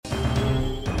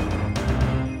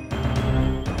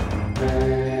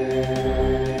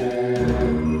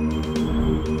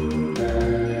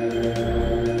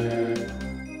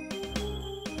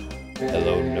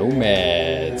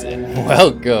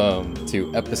Welcome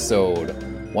to episode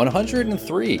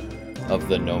 103 of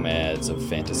the Nomads of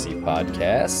Fantasy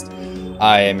podcast.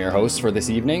 I am your host for this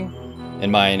evening,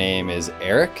 and my name is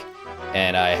Eric,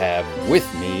 and I have with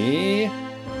me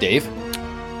Dave.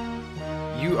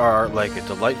 You are like a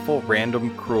delightful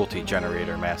random cruelty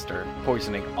generator, Master,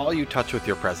 poisoning all you touch with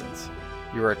your presence.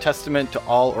 You are a testament to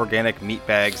all organic meat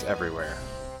bags everywhere.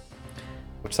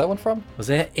 What's that one from? Was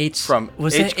that From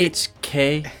that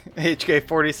HK?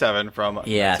 HK-47 from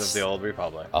Yes. Knights of the Old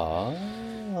Republic.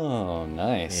 Oh,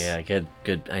 nice. Yeah, good.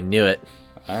 I knew it.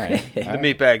 All right. The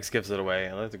meat bags gives it away.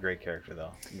 That's a great character,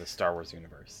 though, in the Star Wars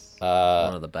universe.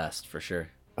 One of the best, for sure.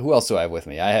 Who else do I have with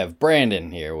me? I have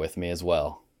Brandon here with me as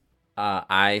well.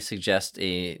 I suggest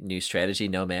a new strategy,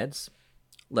 Nomads.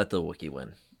 Let the Wookiee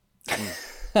win.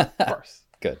 Of course.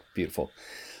 Good. Beautiful.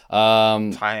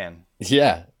 Tie-in.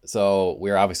 Yeah. So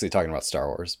we're obviously talking about Star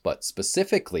Wars, but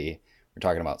specifically, we're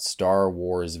talking about Star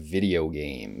Wars video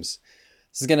games.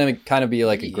 This is going to kind of be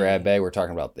like a grab bag. We're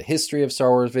talking about the history of Star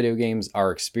Wars video games,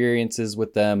 our experiences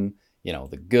with them, you know,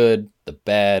 the good, the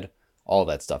bad, all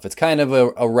that stuff. It's kind of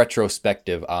a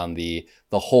retrospective on the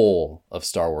whole of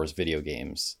Star Wars video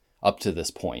games up to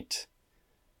this point.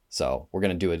 So we're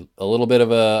going to do a little bit of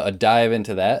a dive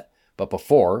into that. But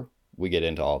before we get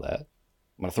into all that,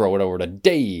 I'm going to throw it over to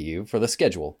Dave for the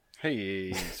schedule.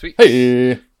 Hey, sweet.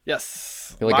 Hey!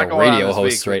 Yes. I feel like a radio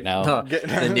host right now.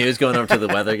 The news going over to the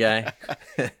weather guy.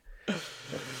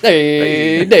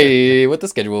 Hey, Dave with the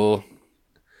schedule.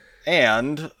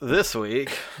 And this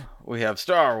week, we have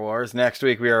Star Wars. Next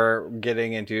week, we are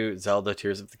getting into Zelda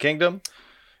Tears of the Kingdom.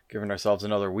 Giving ourselves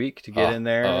another week to get in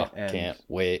there. And can't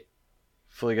wait.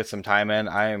 Fully get some time in.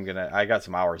 I got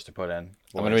some hours to put in.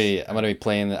 I'm gonna be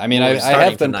playing. I mean, I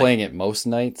have been playing it most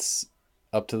nights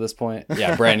up to this point.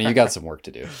 Yeah, Brandon, you got some work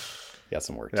to do. You got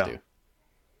some work to do.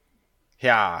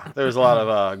 Yeah, there's a lot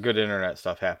of good internet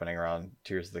stuff happening around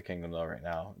Tears of the Kingdom though right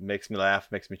now. It makes me laugh,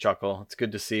 makes me chuckle. It's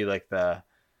good to see like I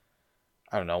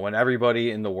don't know, when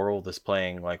everybody in the world is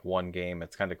playing like one game,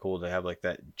 it's kind of cool to have like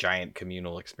that giant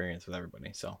communal experience with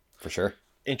everybody. So for sure.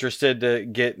 Interested to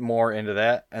get more into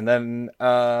that. And then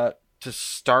to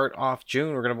start off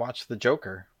June, we're going to watch The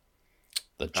Joker.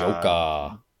 The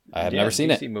Joker. I have never seen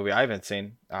DC it. Movie I haven't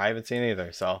seen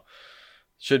either. So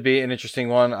should be an interesting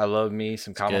one. I love me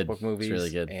some comic book movies. It's really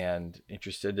good. And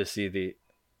interested to see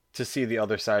the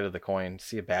other side of the coin.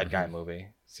 See a bad guy movie.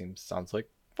 Sounds like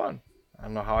fun. I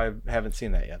don't know how I haven't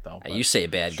seen that yet though. You say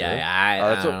bad guy.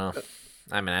 I don't know.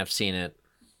 I mean, I've seen it.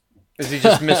 Is he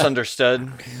just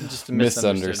misunderstood? Just a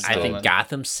misunderstood. I think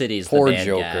Gotham City is Poor the bad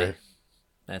Joker. guy.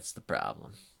 That's the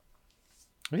problem.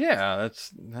 Yeah,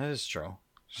 that is true.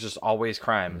 It's just always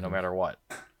crime, no matter what.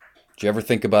 Do you ever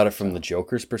think about it from the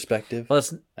Joker's perspective? Well,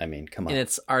 I mean, come on. And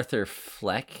it's Arthur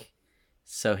Fleck,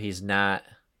 so he's not,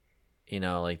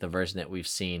 like the version that we've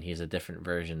seen. He's a different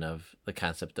version of the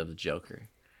concept of the Joker.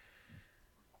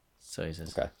 So he's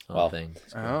his own thing.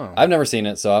 Oh. I've never seen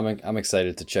it, so I'm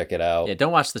excited to check it out. Yeah,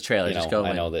 don't watch the trailer. Just go.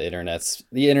 I know the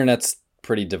internet's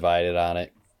pretty divided on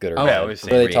it, good or bad. Yeah, the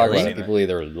way they talk about it, people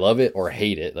either love it or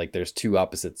hate it. Like there's two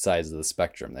opposite sides of the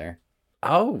spectrum there.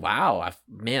 Oh wow, I've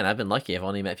been lucky. I've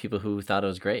only met people who thought it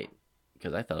was great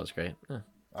because I thought it was great.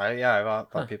 I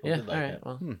thought people did like it.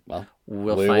 Well,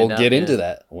 we'll get into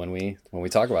that when we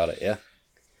talk about it. Yeah.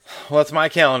 Well, that's my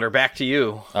calendar. Back to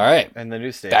you. All right. And the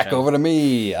news station. Back over to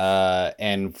me.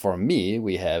 And for me,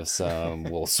 we have some.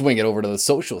 We'll swing it over to the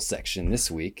social section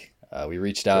this week. We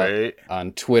reached out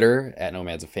on Twitter at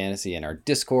Nomads of Fantasy and our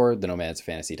Discord,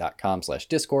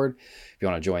 thenomadsoffantasy.com/Discord. If you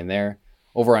want to join there.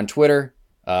 Over on Twitter,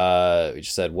 we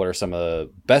just said, what are some of the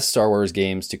best Star Wars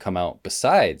games to come out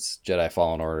besides Jedi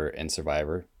Fallen Order and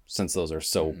Survivor, since those are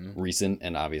so recent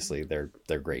and obviously they're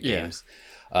great games.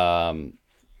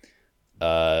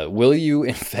 Will you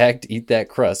in fact eat that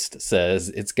crust? Says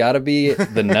it's got to be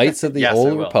the Knights of the Yes,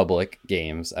 Old Republic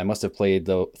games. I must have played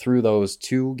through those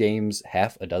two games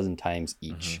half a dozen times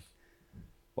each.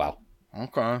 Wow.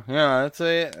 Okay. Yeah, that's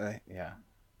yeah.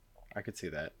 I could see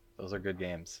that. Those are good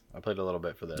games. I played a little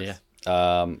bit for this. Yeah.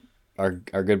 Our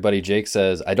good buddy Jake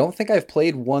says, I don't think I've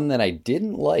played one that I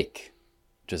didn't like,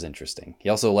 which is interesting. He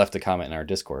also left a comment in our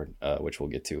Discord, which we'll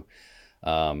get to.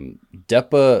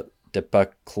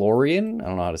 Depachlorian, I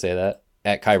don't know how to say that,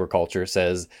 at Kyber Culture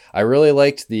says, I really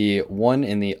liked the one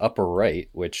in the upper right,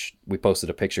 which we posted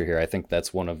a picture here. I think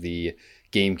that's one of the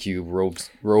GameCube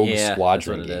Rogue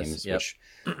Squadron games. Yep. Which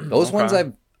those ones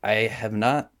I have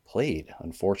not played,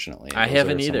 unfortunately. I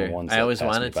haven't either. I always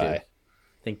wanted to. I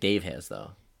think Dave has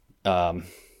though.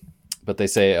 But they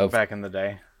say back in the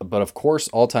day. But of course,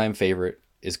 all-time favorite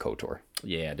is KOTOR.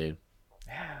 Yeah, dude.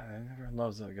 Yeah, everyone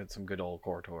loves some good old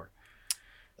KOTOR.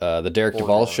 The Derek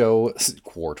Duvall Show,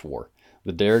 Quart War.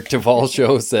 The Derek Duvall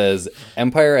Show says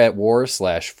Empire at War /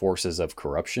 Forces of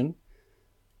Corruption.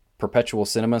 Perpetual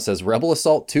Cinema says Rebel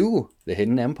Assault 2, The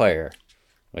Hidden Empire,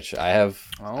 which I have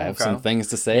some things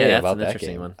to say about that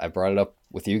game. One. I brought it up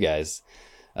with you guys.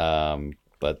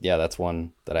 But yeah, that's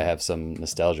one that I have some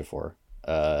nostalgia for.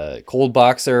 Cold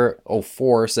Boxer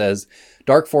 04 says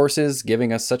Dark Forces,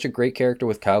 giving us such a great character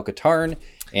with Kyle Katarn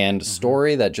and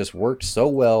story that just worked so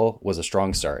well, was a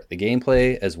strong start. The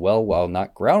gameplay as well, while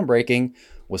not groundbreaking,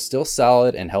 was still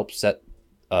solid and helped set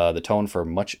the tone for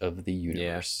much of the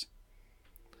universe.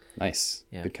 Nice.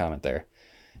 Good comment there.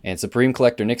 And Supreme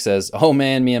Collector Nick says, oh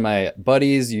man, me and my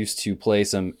buddies used to play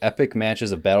some epic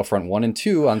matches of Battlefront 1 and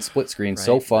 2 on split screen. Right.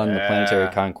 So fun, the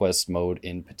Planetary Conquest mode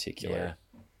in particular.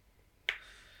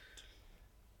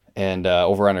 And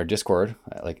over on our Discord,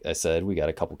 like I said, we got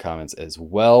a couple comments as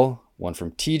well. One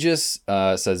from Tejas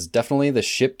says, definitely the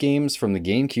ship games from the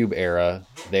GameCube era.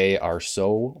 They are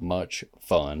so much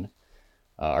fun.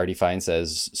 RD Fine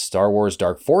says, Star Wars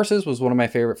Dark Forces was one of my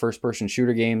favorite first-person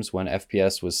shooter games when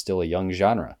FPS was still a young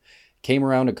genre. Came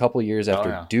around a couple years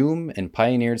after Doom and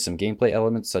pioneered some gameplay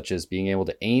elements such as being able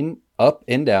to aim up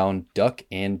and down, duck,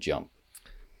 and jump.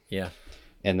 Yeah.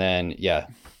 And then,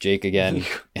 Jake again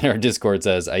in our Discord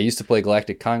says, I used to play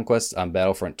Galactic Conquest on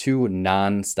Battlefront 2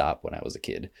 non-stop when I was a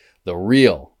kid. The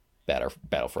real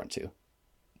Battlefront 2.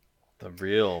 The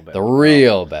real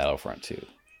Battlefront 2.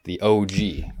 The OG.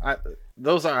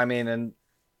 And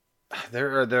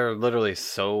there are literally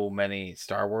so many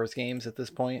Star Wars games at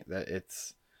this point that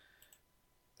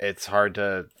it's hard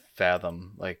to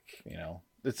fathom. Like,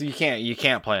 you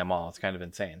can't play them all. It's kind of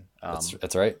insane.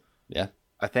 That's right. Yeah.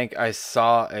 I think I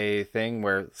saw a thing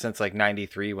where since like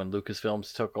 93 when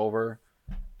Lucasfilms took over,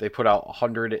 they put out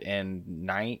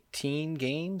 119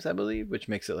 games, I believe, which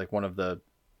makes it like one of the,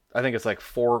 I think it's like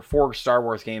four Star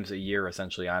Wars games a year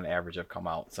essentially on average have come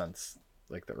out since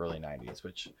like the early 90s,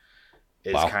 which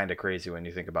is kind of crazy when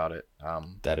you think about it.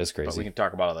 That is crazy. But we can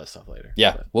talk about all that stuff later.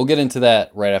 Yeah, we'll get into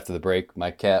that right after the break. My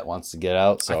cat wants to get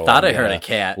out, so I thought I heard a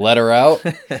cat. Let her out.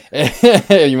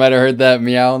 You might have heard that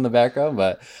meow in the background,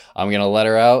 but I'm going to let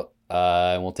her out,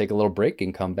 and we'll take a little break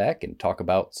and come back and talk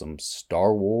about some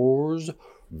Star Wars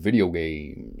video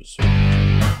games.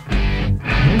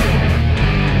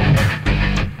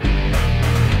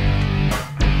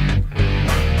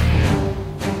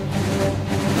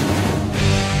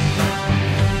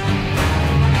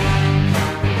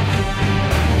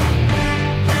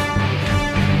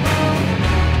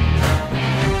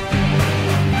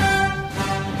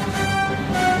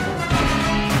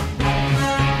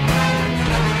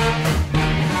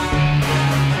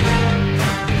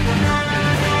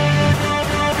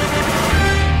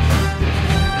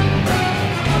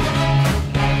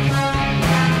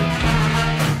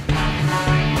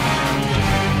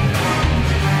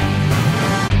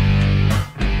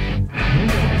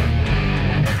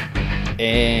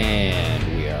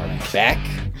 And we are back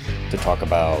to talk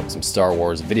about some Star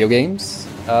Wars video games.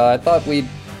 I thought we'd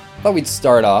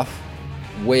start off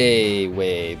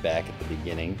way back at the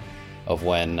beginning of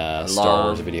when Star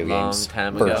Wars video games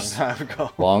first.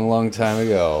 Long time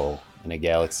ago in a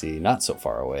galaxy not so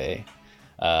far away.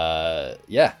 A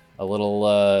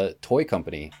little toy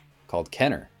company called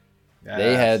Kenner. Yes.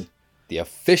 They had the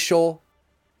official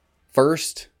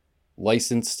first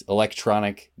licensed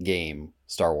electronic game,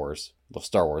 Star Wars. The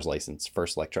Star Wars license,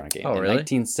 first electronic game. Oh, really? In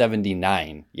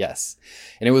 1979, yes.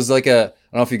 And it was like I don't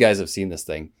know if you guys have seen this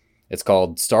thing. It's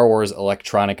called Star Wars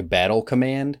Electronic Battle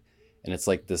Command. And it's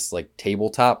like this like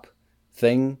tabletop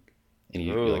thing. And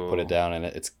you like put it down and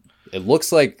it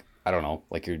looks like, I don't know,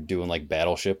 like you're doing like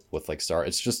Battleship with like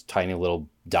it's just tiny little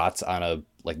dots on a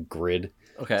like grid.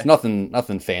 Okay. It's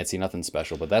nothing fancy, nothing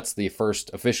special, but that's the first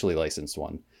officially licensed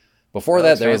one. Before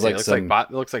that, there was like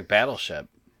it looks like Battleship.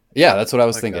 Yeah, that's what I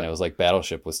was thinking. It was like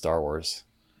Battleship with Star Wars,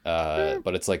 but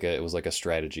it was like a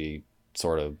strategy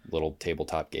sort of little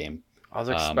tabletop game. I was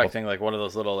expecting like one of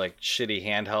those little like shitty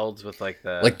handhelds with like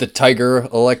the Tiger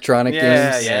electronic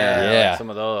games. Yeah, like some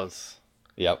of those.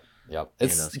 Yep.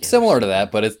 It's similar to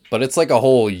that, but it's like a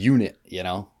whole unit,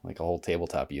 like a whole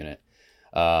tabletop unit.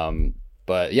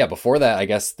 But yeah, before that, I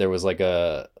guess there was like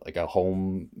a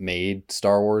homemade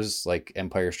Star Wars like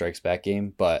Empire Strikes Back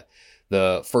game, but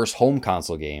the first home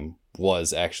console game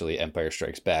was actually Empire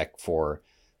Strikes Back for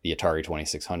the Atari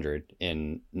 2600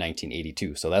 in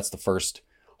 1982. So that's the first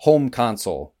home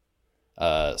console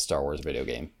Star Wars video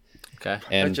game. Okay.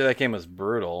 And I bet you that game was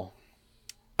brutal.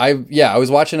 I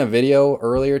was watching a video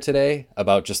earlier today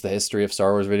about just the history of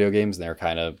Star Wars video games, and they were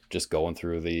kind of just going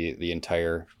through the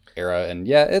entire era. And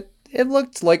yeah, it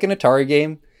looked like an Atari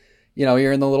game.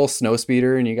 you're in the little snow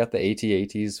speeder and you got the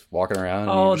AT-ATs walking around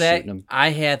and you're just shooting them. I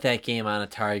had that game on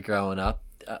Atari growing up.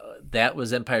 That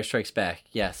was Empire Strikes Back.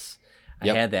 Yes, I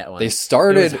had that one. They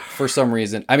started for some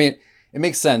reason. I mean, it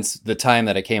makes sense the time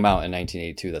that it came out in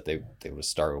 1982 that they would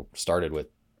started with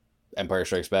Empire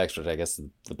Strikes Back, which I guess is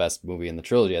the best movie in the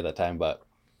trilogy at that time. But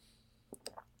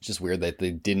it's just weird that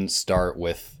they didn't start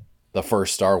with the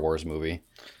first Star Wars movie.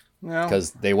 No,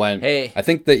 because they went. Hey, I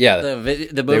think that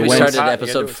the movie started at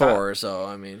episode 4, so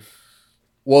I mean.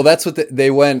 Well, that's what they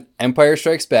went. Empire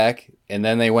Strikes Back, and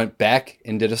then they went back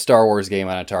and did a Star Wars game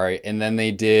on Atari, and then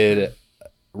they did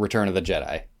Return of the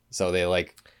Jedi. So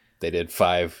they did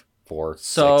 5, 4, 6.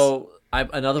 So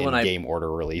another one game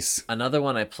order release. Another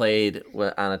one I played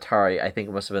on Atari. I think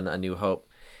it must have been A New Hope,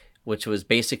 which was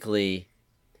basically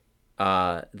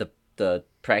the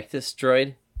practice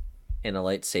droid and a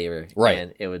lightsaber,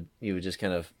 right? And you would just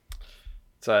kind of.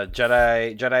 It's a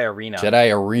Jedi Arena.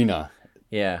 Jedi Arena.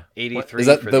 Yeah. 83. Is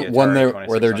that the one there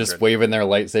where they're just waving their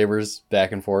lightsabers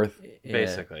back and forth? Yeah.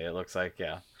 Basically, it looks like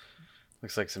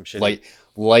some shit.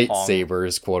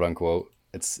 Lightsabers, quote unquote.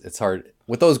 It's hard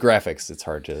with those graphics. It's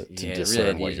hard to discern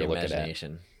really what you're looking at.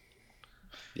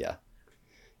 Yeah,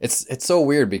 it's so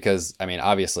weird because I mean,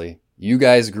 obviously, you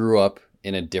guys grew up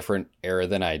in a different era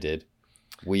than I did.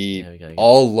 We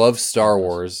all loved Star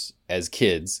Wars as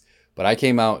kids, but I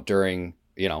came out during.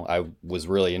 I was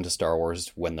really into Star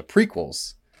Wars when the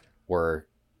prequels were,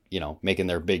 making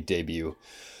their big debut.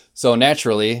 So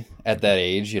naturally, at that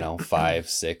age, 5,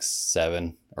 6,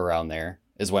 7, around there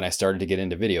is when I started to get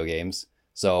into video games.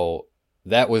 So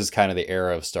that was kind of the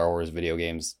era of Star Wars video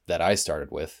games that I started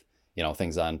with.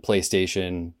 Things on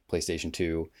PlayStation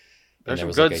 2. There's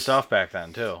some good stuff back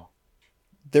then, too.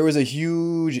 There was a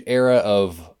huge era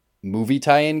of movie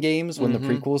tie-in games when the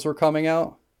prequels were coming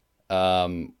out.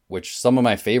 Which some of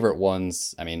my favorite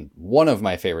ones, I mean, one of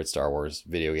my favorite Star Wars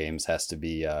video games has to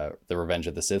be the Revenge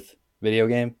of the Sith video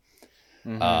game.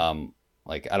 I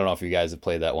don't know if you guys have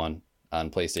played that one on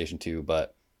PlayStation 2,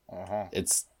 but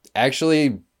it's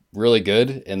actually really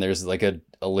good. And there's like a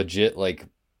legit like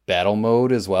battle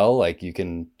mode as well. Like you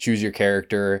can choose your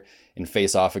character and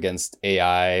face off against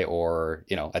AI or,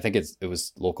 I think it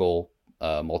was local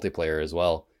multiplayer as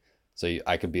well. So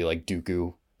I could be like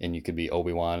Dooku. And you could be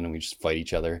Obi-Wan and we just fight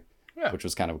each other, which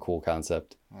was kind of a cool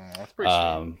concept. That's pretty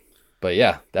sweet. But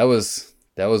yeah, that was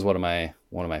one of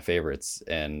my favorites.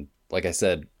 And like I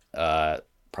said,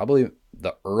 probably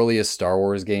the earliest Star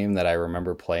Wars game that I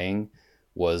remember playing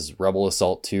was Rebel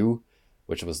Assault 2,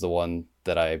 which was the one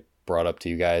that I brought up to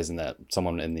you guys and that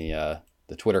someone in the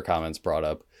Twitter comments brought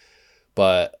up.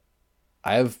 But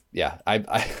I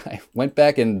went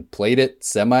back and played it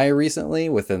semi recently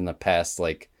within the past,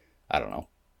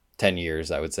 10 years,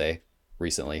 I would say,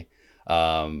 recently.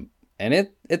 And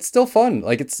it's still fun.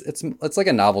 Like it's like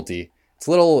a novelty. It's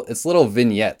little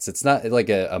vignettes. It's not like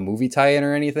a movie tie-in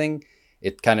or anything.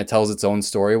 It kind of tells its own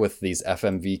story with these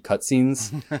FMV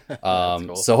cutscenes.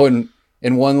 Cool. So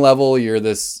in one level, you're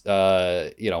this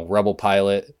rebel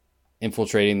pilot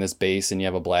infiltrating this base and you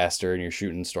have a blaster and you're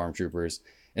shooting stormtroopers.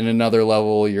 In another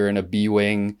level, you're in a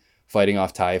B-wing fighting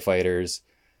off TIE fighters.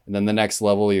 And then the next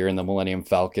level, you're in the Millennium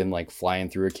Falcon, like flying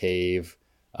through a cave,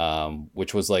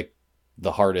 which was like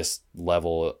the hardest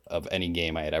level of any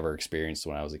game I had ever experienced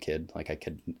when I was a kid. Like I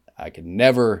could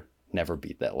never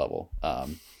beat that level.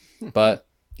 But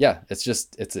yeah,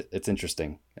 it's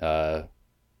interesting. What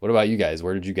about you guys?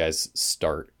 Where did you guys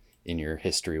start in your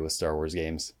history with Star Wars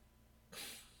games?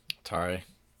 Atari.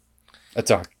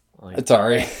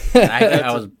 Atari.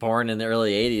 I was born in the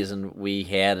early 80s and we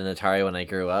had an Atari when I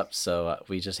grew up. So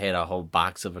we just had a whole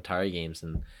box of Atari games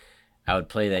and I would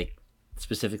play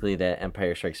specifically that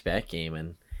Empire Strikes Back game.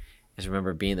 And I just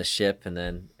remember being the ship and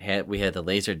then we had the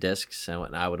laser discs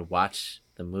and I would watch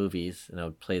the movies and I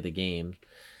would play the game.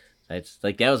 It's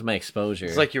like that was my exposure.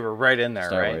 It's like you were right in there,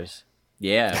 Star right? Wars.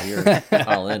 Yeah, we were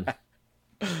all in.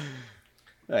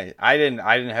 I didn't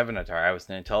have an Atari. I was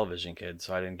a television kid,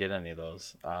 so I didn't get any of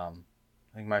those. I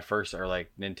think my first are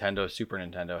like Nintendo, Super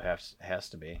Nintendo has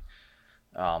to be,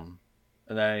 and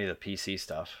then any of the PC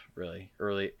stuff. Really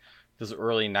those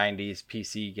early '90s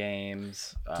PC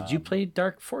games. Did you play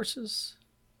Dark Forces?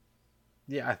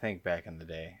 Yeah, I think back in the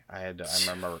day, I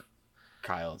remember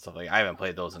Kyle and stuff like. I haven't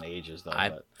played those in ages though.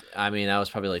 I mean, I was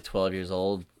probably like 12 years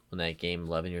old when that game,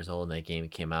 11 years old when that game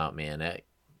came out. Man,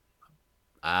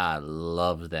 I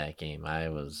loved that game. I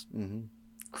was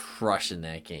crushing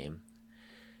that game.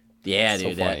 Yeah,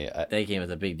 dude, that game was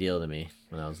a big deal to me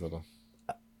when I was little.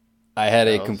 I had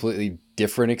a completely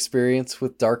different experience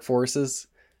with Dark Forces.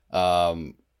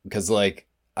 Because like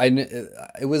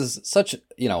it was such, it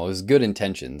was good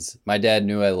intentions. My dad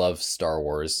knew I loved Star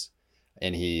Wars,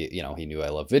 and he knew I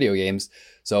loved video games.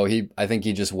 So I think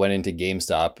he just went into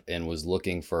GameStop and was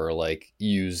looking for like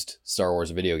used Star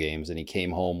Wars video games, and he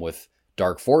came home with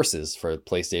Dark Forces for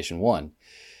PlayStation 1.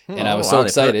 And I was so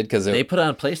excited because they put it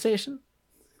on PlayStation?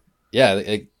 Yeah,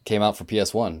 it came out for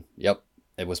PS1. Yep.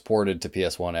 It was ported to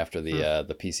PS1 after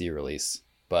the PC release.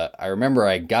 But I remember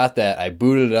I got that, I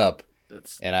booted it up,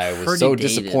 and I was so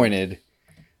disappointed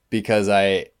because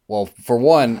for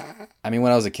one, I mean,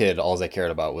 when I was a kid, all I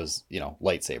cared about was,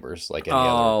 lightsabers like any other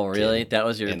Oh, really? That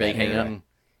was your big hang up?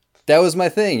 That was my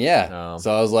thing, yeah. Oh.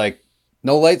 So I was like,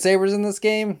 no lightsabers in this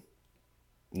game?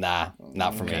 Nah,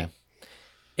 not for me.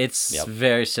 It's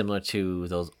very similar to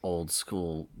those old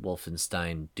school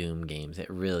Wolfenstein Doom games. It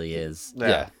really is.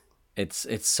 Yeah.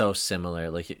 It's so similar.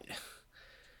 Like,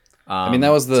 I mean, that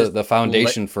was the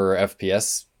foundation for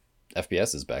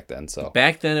FPSs back then. So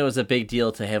back then, it was a big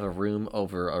deal to have a room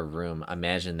over a room.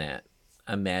 Imagine that.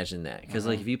 Because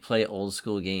like if you play old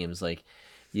school games, like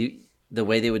the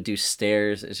way they would do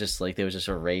stairs is just like they would just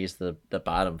raise the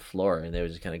bottom floor and they would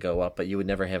just kind of go up, but you would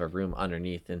never have a room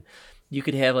underneath. And you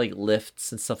could have like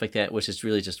lifts and stuff like that, which is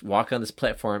really just walk on this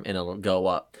platform and it'll go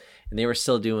up. And they were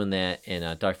still doing that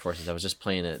in Dark Forces. I was just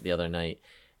playing it the other night,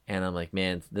 and I'm like,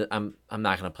 man, I'm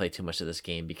not gonna play too much of this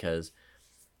game because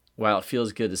while it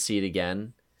feels good to see it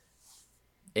again,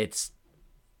 I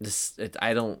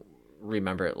don't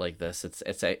remember it like this. It's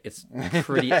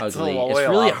pretty ugly. It's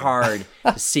really hard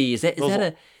to see. Is that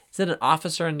an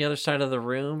officer on the other side of the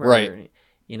room? Or, right.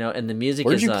 And the music.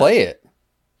 Where did you play it?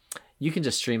 You can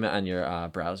just stream it on your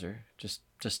browser.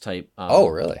 Just type. Oh,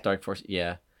 really? Dark Force.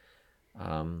 Yeah.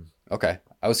 Okay.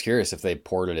 I was curious if they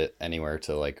ported it anywhere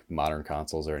to like modern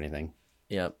consoles or anything.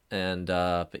 Yep. And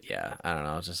but yeah, I don't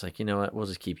know. It's just like, you know what? We'll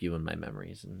just keep you in my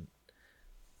memories. And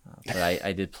but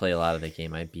I did play a lot of the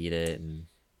game. I beat it, and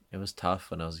it was tough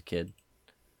when I was a kid.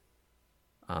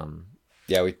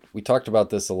 Yeah, we talked about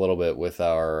this a little bit with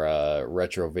our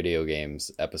retro video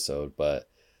games episode, but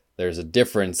there's a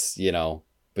difference,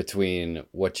 between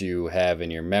what you have in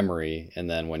your memory and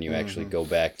then when you actually go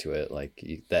back to it. Like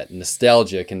that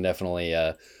nostalgia can definitely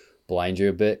blind you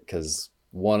a bit, because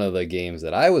one of the games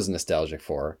that I was nostalgic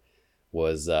for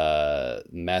was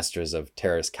Masters of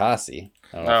Terras Kasi.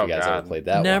 I don't know if you guys ever played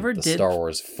that one. The Star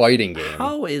Wars fighting game.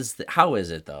 How is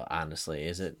it though? Honestly,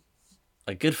 is it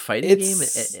a good fighting game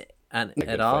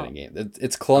at all? Fighting game.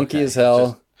 It's clunky as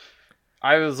hell.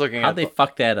 I was looking. How'd they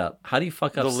fuck that up? How do you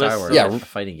fuck up Star Wars? A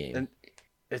fighting game. And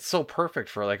it's so perfect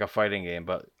for like a fighting game,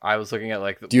 but I was looking at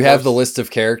like. Do you have the list of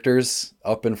characters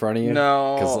up in front of you?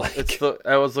 No,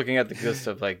 I was looking at the list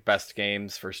of like best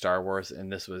games for Star Wars, and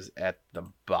this was at the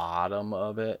bottom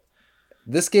of it.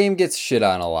 This game gets shit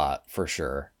on a lot for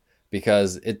sure,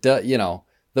 because it does.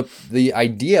 The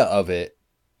idea of it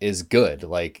is good,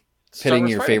 like pitting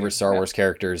your favorite Star Wars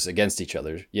characters against each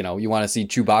other. You want to see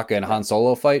Chewbacca and Han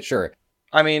Solo fight? Sure.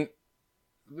 I mean,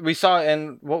 we saw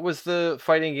in what was the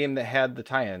fighting game that had the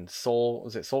tie-in?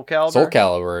 Was it Soul Calibur? Soul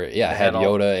Calibur, yeah, had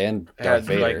Yoda and Darth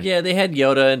Vader. They had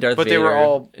Yoda and Darth Vader.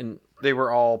 But they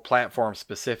were all platform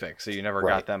specific, so you never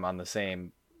got them on the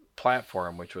same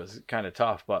platform, which was kind of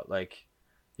tough. But like,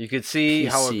 you could see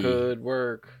how it could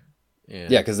work. Yeah,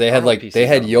 because they had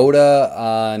Yoda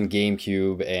on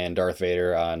GameCube and Darth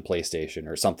Vader on PlayStation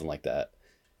or something like that.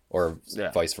 Or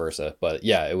vice versa, but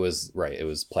yeah, it was right. It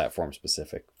was platform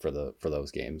specific for those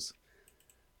games.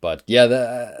 But yeah,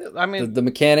 the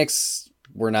mechanics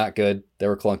were not good. They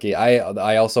were clunky.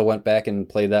 I also went back and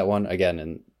played that one again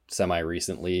and semi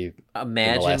recently.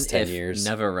 Imagine in the last 10 if years.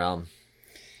 NetherRealm.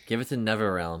 Give it to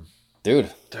NetherRealm, dude.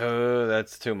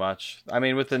 That's too much. I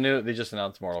mean, with they just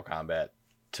announced Mortal Kombat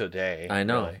today. I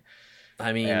know. Really.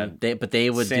 I mean, they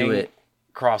would do it.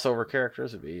 Crossover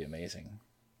characters would be amazing.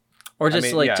 Or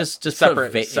just just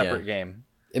separate game.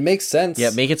 It makes sense. Yeah,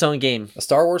 make its own game. A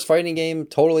Star Wars fighting game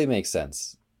totally makes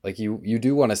sense. Like you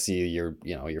do want to see your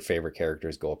favorite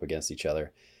characters go up against each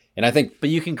other, and I think. But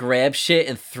you can grab shit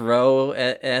and throw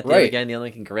at the other guy, and the other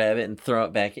one can grab it and throw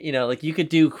it back. Like you could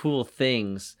do cool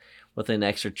things with an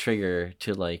extra trigger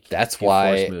to like. That's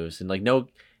why force moves, and like no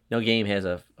game has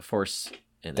a force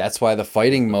in it. That's why the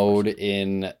fighting mode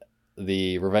in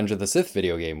the Revenge of the Sith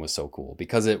video game was so cool,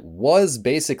 because it was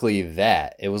basically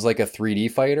that. It was like a 3D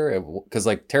fighter, because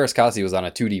like Terras Kasi was on a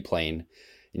 2D plane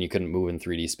and you couldn't move in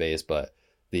 3D space, but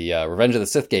the Revenge of the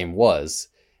Sith game was,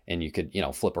 and you could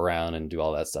flip around and do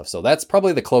all that stuff. So that's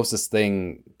probably the closest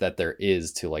thing that there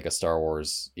is to like a Star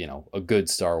Wars, a good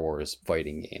Star Wars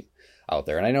fighting game out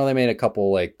there. And I know they made a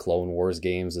couple like Clone Wars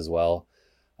games as well.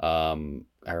 I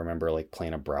remember like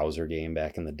playing a browser game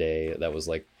back in the day that was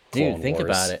like Dude, Clone think Wars.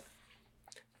 about it.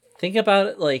 Think about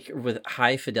it like with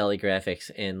high fidelity graphics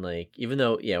and like even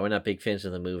though we're not big fans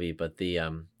of the movie, but the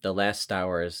last Star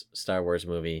Wars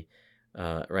movie,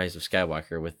 Rise of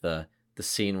Skywalker with the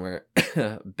scene where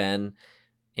Ben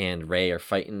and Rey are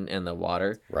fighting in the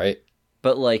water. Right.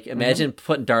 But like imagine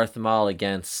putting Darth Maul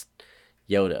against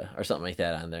Yoda or something like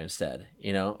that on there instead,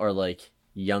 or like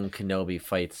young Kenobi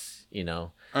fights,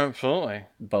 Absolutely.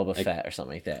 Boba Fett or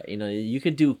something like that. You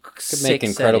could do Could make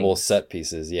incredible settings. set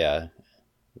pieces. Yeah,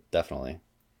 definitely.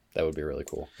 That would be really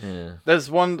cool. Yeah. There's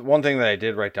one thing that I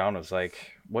did write down was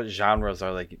like what genres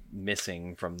are like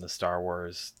missing from the Star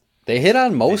Wars. They hit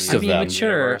on most I of mean, them. mature.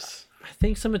 universe. I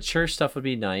think some mature stuff would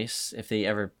be nice if they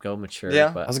ever go mature. Yeah.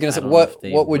 But I was gonna say, don't know if what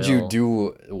they would you will.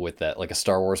 do with that? Like a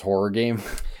Star Wars horror game?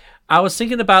 I was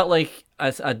thinking about like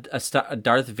a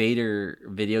Darth Vader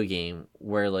video game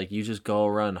where like you just go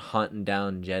around hunting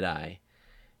down Jedi,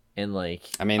 and like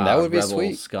I mean, that would be rebel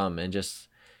sweet. scum and just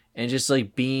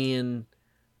like being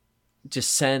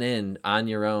just sent in on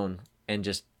your own and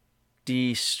just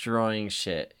destroying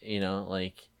shit.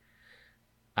 Like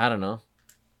I don't know,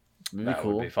 it'd be That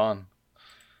cool. would be fun.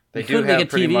 They You do could have make a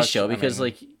pretty TV much, show I because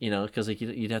mean,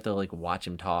 you'd have to like watch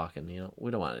him talk, and we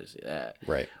don't want to see that.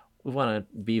 Right. We want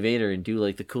to be Vader and do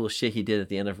like the cool shit he did at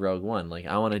the end of Rogue One. Like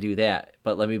I want to do that,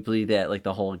 but let me believe that like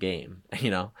the whole game.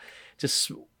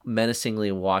 Just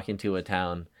menacingly walk into a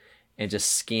town and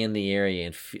just scan the area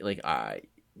and feel like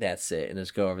that's it, and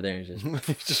just go over there and just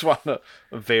you just want a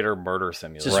Vader murder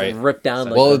simulator. just Right. rip down.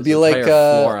 Like, Well, the it'd be like,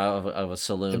 entire floor of a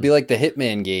saloon. It'd be like the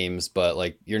Hitman games, but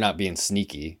like you're not being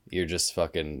sneaky. You're just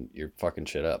fucking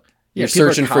shit up. You're people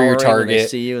are searching for your cowering when They target.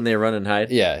 see you and they run and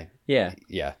hide. Yeah. Yeah.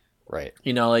 Yeah. Right.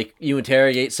 Like you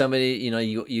interrogate somebody,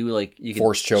 you can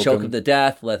Force choke them 'em. to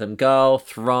death, let them go,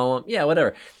 throw them. Yeah,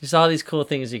 whatever. There's all these cool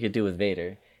things you could do with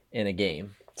Vader in a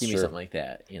game. Give me Sure. something like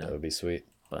that, That would be sweet.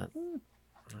 But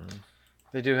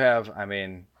They do have, I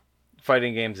mean,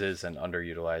 fighting games is an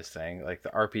underutilized thing. Like the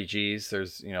RPGs,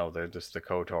 there's, they're just the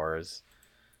KOTORs.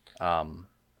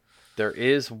 There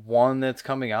is one that's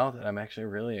coming out that I'm actually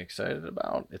really excited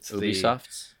about. It's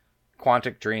Ubisoft's. the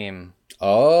Quantic Dream.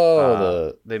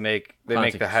 Oh, They make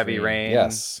Quantic the Heavy Dream. Rain.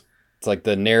 yes. It's like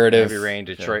the narrative, Heavy Rain,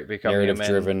 Detroit Become Human.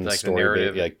 narrative-driven like the story,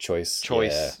 narrative like choice.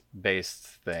 based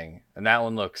thing, and that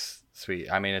one looks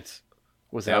sweet. I mean,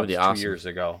 was That out would be 2 awesome. years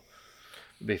ago.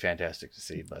 It'd be fantastic to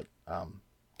see, but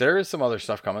there is some other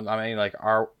stuff coming. I mean, like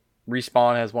our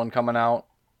Respawn has one coming out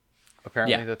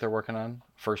apparently Yeah. that they're working on,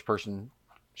 first person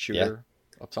shooter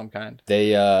of some kind.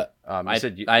 They You I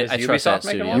said trust is that Ubisoft making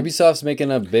studio. one? Ubisoft's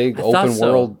making a big I thought open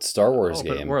so. world Star Wars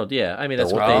Open game. world, yeah. I mean, that's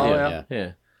They're what they do. working Oh, on yeah. it,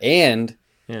 Yeah. And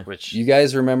Which you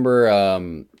guys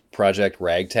remember Project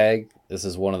Ragtag? This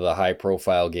is one of the high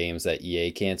profile games that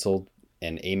EA canceled,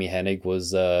 and Amy Hennig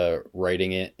was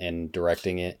writing it and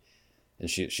directing it. And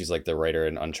she's like the writer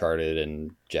in Uncharted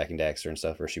and Jack and Daxter and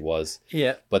stuff, or she was.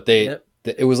 Yeah. But Yep.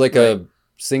 it was like a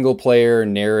single player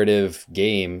narrative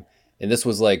game, and this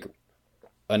was like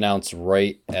announced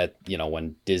right at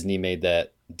when Disney made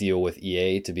that deal with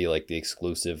EA to be like the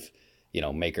exclusive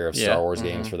maker of Star Yeah. Wars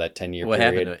games for that 10-year What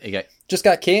period. happened? It Just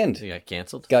got canned. got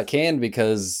canceled. Got canned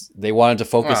because they wanted to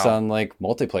focus Wow. on like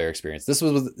multiplayer experience. This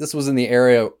was in the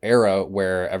era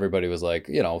where everybody was like,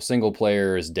 single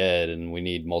player is dead and we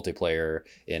need multiplayer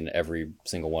in every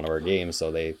single one of our games. So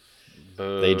they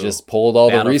just pulled all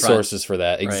the Battlefront. resources for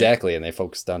that. Right. Exactly, and they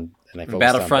focused on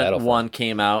Battlefront 1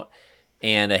 came out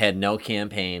and it had no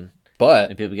campaign But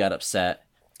and people got upset.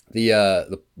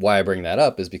 the why I bring that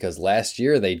up is because last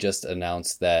year they just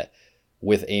announced that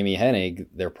with Amy Hennig,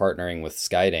 they're partnering with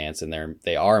Skydance, and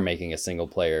they are making a single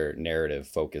player narrative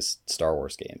focused Star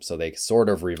Wars game. So they sort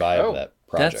of revived that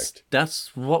project.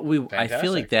 That's what I feel Fantastic.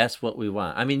 like that's what we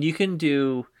want. I mean, you can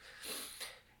do.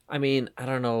 I mean, I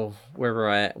don't know where we're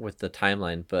at with the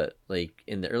timeline, but like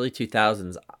in the early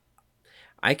 2000s,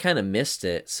 I kind of missed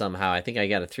it somehow. I think I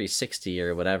got a 360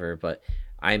 or whatever, but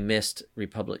I missed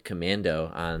Republic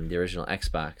Commando on the original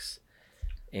Xbox.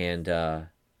 And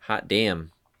hot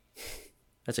damn,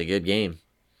 that's a good game.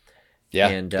 Yeah,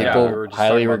 And, people we were just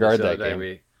highly talking about regard this the that other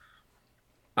day. game.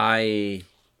 I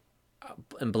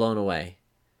am blown away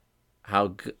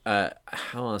how I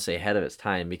want to say ahead of its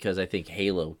time, because I think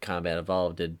Halo Combat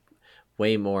Evolved did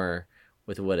way more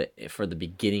with for the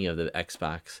beginning of the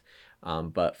Xbox,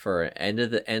 but for end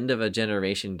of a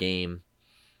generation game,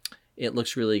 it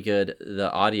looks really good. The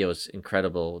audio is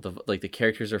incredible. The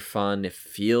characters are fun. It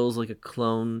feels like a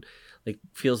clone,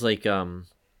 feels like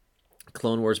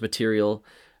Clone Wars material.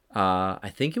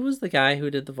 I think it was the guy who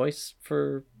did the voice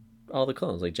for all the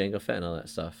clones, like Jango Fett and all that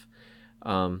stuff.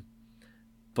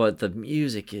 But the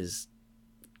music is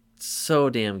so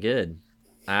damn good.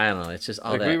 I don't know. It's just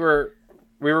all Like that.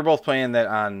 we were both playing that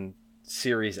on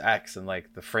Series X, and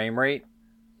like the frame rate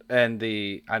and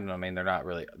I don't know. I mean, they're not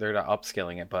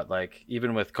upscaling it, but like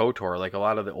even with KOTOR, like a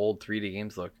lot of the old 3D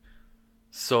games look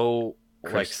so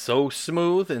Crisp. like so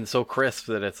smooth and so crisp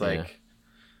that it's like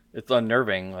it's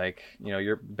unnerving. Like, you know,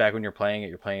 you're back when you're playing it,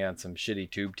 you're playing on some shitty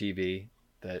tube TV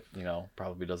that, you know,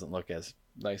 probably doesn't look as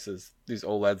nice as these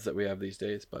OLEDs that we have these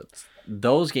days. But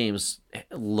those games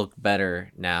look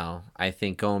better now. I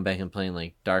think going back and playing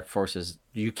like Dark Forces,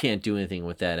 you can't do anything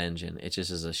with that engine. It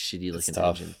just is a shitty looking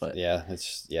engine. But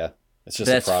it's just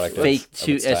that's a product fake of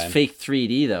its time. It's fake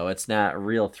 3D though. It's not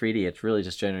real 3D. It's really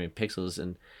just generating pixels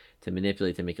and to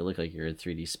manipulate to make it look like you're in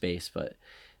 3D space. But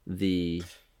the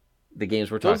games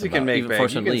we're talking about, even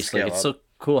Force Unleashed, like it's so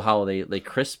cool how they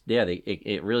crisp. Yeah,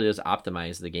 it really does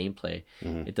optimize the gameplay.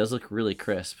 Mm-hmm. It does look really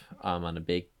crisp on a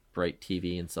big bright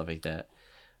TV and stuff like that.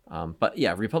 But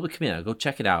yeah, Republic Commando, go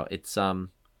check it out. It's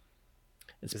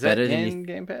is better that than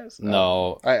Game Pass?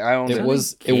 No, I own it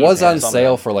was Game on Pass.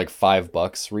 sale for like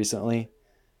 $5 recently.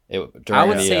 During I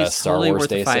would the say it's Star totally Wars worth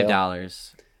Day the sale.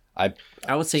 $5.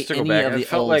 I would say Just to go any back, of it the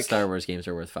felt old like- Star Wars games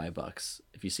are worth $5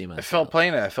 if you see them on I sale. felt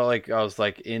playing it. I felt like I was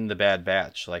like in the Bad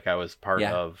Batch, like I was part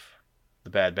Yeah. of the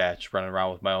Bad Batch, running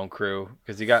around with my own crew,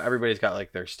 because everybody's got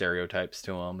like their stereotypes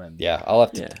to them, and Yeah, I'll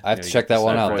have to. Yeah. I have You to know, check you get that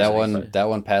one the out. Star Wars That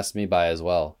one passed me by as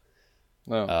well.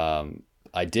 oh.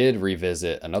 I did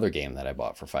revisit another game that I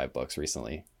bought for $5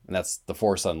 recently, and that's The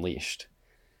Force Unleashed.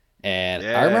 And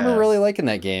I remember Yes. really liking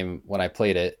that game when I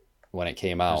played it when it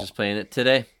came I was out. just playing it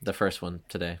today, the first one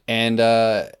today. And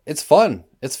it's fun.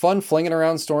 It's fun flinging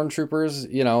around stormtroopers,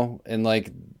 you know, and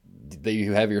like that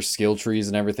you have your skill trees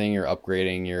and everything. You're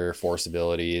upgrading your force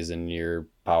abilities and your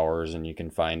powers, and you can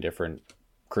find different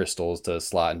crystals to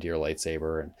slot into your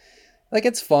lightsaber. And like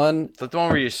it's fun. Is that the one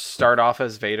where you start off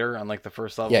as Vader on like the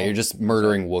first level? Yeah, you're just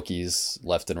murdering Wookiees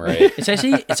left and right. It's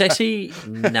actually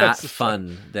not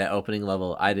fun. That opening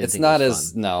level, I didn't. It's think not was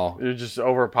as fun. no. You're just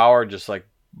overpowered, just like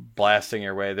blasting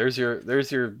your way. There's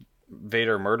your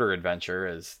Vader murder adventure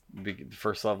as the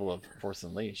first level of Force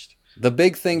Unleashed. The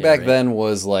big thing Yeah, back right. then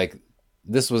was like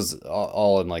this was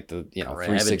all in like the Grabbing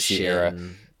 360 shit era.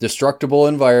 and- Destructible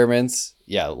environments,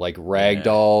 yeah, like rag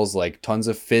dolls, like tons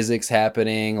of physics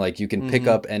happening. Like you can pick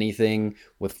up anything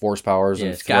with force powers Yeah,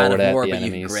 and it's throw God it of at War, the but you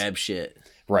enemies. can grab shit.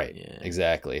 Right, Yeah.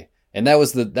 exactly. And that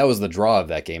was the draw of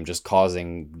that game, just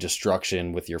causing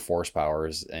destruction with your force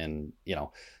powers. And you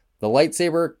know, the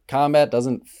lightsaber combat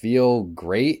doesn't feel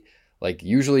great. Like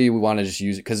usually we want to just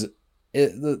use it because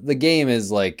the game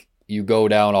is like you go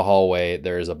down a hallway,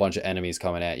 there's a bunch of enemies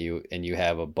coming at you, and you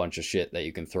have a bunch of shit that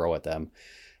you can throw at them.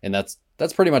 And that's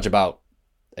pretty much about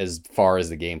as far as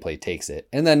the gameplay takes it.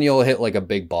 And then you'll hit like a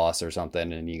big boss or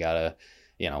something, and you gotta,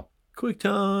 you know, Quick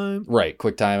time. right,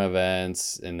 quick time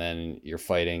events, and then you're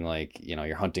fighting like, you know,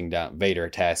 you're hunting down. Vader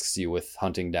tasks you with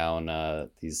hunting down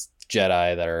these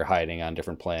Jedi that are hiding on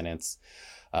different planets.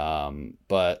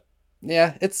 But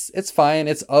yeah, it's fine.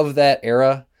 It's of that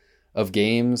era of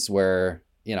games where,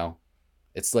 you know,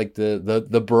 it's like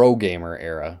the bro gamer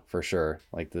era for sure.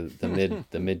 Like the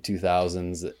mid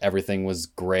 2000s, everything was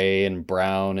gray and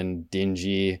brown and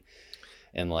dingy,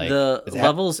 and like The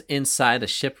levels inside the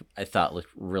ship I thought looked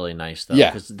really nice though.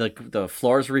 Yeah. Because the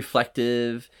floor is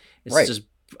reflective. It's Right. just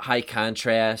high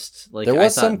contrast. Like There I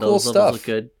was thought some cool those stuff. levels look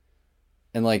good.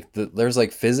 and like there's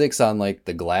like physics on like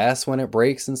the glass when it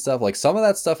breaks and stuff. Like some of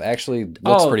that stuff actually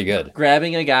looks pretty good.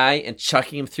 Grabbing a guy and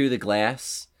chucking him through the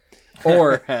glass.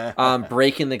 Or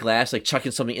breaking the glass, like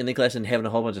chucking something in the glass and having a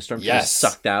whole bunch of stormtroopers Yes.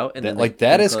 sucked out. And then Like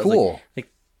that is like, cool.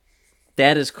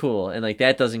 that is cool, and like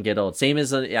that doesn't get old. Same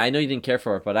as I know you didn't care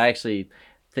for it, but I actually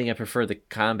think I prefer the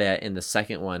combat in the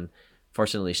second one,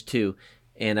 Force Unleashed 2.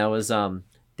 And I was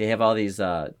they have all these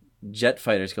jet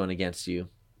fighters going against you,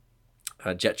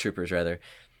 jet troopers rather,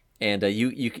 and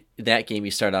you that game you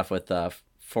start off with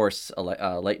Force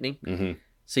lightning. Mm-hmm.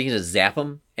 So you can just zap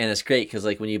them, and it's great because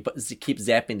like when you keep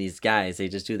zapping these guys, they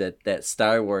just do that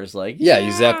Star Wars like Yeah, you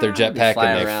zap their they jetpack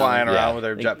fly and they around. Flying Yeah. around with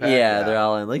their Like, jetpack. yeah, they're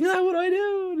all in like, what do I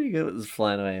do? And he goes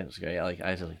flying away. It was great.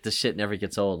 I was like, this shit never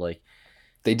gets old. Like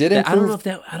They did I don't know improve.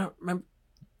 if I don't remember.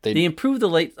 They They improved the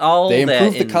late all. they that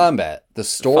improved the in combat. The Fallen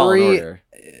story Order.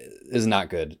 is not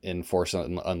good in Force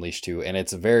Unleashed 2, and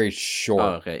it's a very short,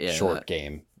 Oh, okay, yeah, short that-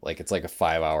 game. Like it's like a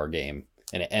 5-hour game,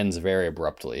 and it ends very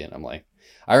abruptly. And I'm like,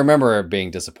 I remember being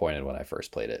disappointed when I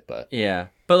first played it, but Yeah,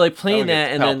 but like playing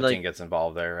that and then Palpatine like gets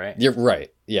involved there, right? you're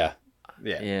right. Yeah,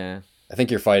 yeah, I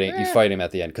think you fight him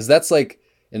at the end because that's like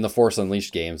in the Force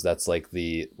Unleashed games. That's like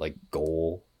the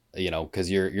goal, you know, because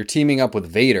you're teaming up with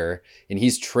Vader and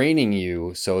he's training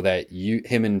you so that you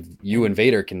and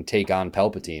Vader can take on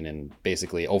Palpatine and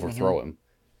basically overthrow him.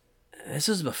 this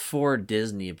was before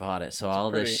Disney bought it, so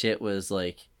all this shit was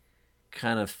like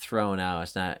kind of thrown out.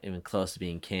 It's not even close to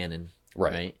being canon,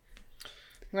 right?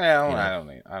 Yeah,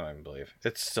 I don't even believe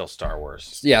it's still Star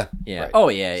Wars. Yeah, yeah. Right. Oh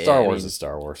yeah, Star Wars is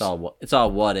Star Wars. It's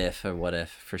all what if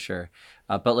for sure.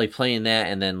 But like playing that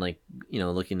and then like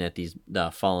looking at these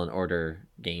Fallen Order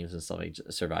games and stuff like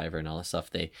Survivor and all this stuff,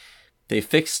 they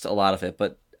fixed a lot of it.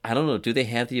 But I don't know, do they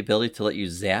have the ability to let you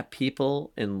zap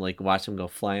people and like watch them go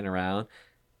flying around?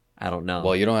 I don't know.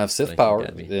 Well, you don't have Sith power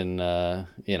in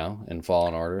in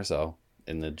Fallen Order, so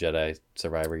in the Jedi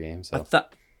Survivor game. So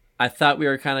I thought we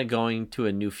were kind of going to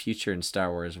a new future in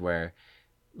Star Wars where,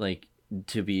 like,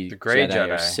 to be the gray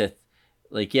Jedi or Sith,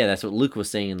 like, yeah, that's what Luke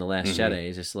was saying in The Last Jedi.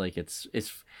 It's just like it's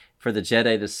for the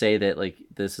Jedi to say that like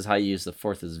this is how you use the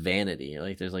Force is vanity.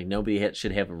 Like, there's like nobody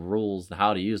should have rules on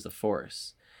how to use the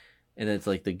Force, and it's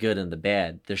like the good and the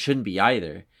bad. There shouldn't be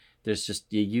either. There's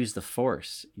just you use the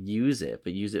Force, use it,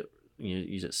 but use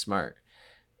it smart.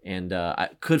 And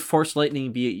could Force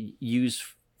lightning be used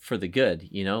for the good?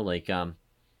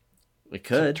 It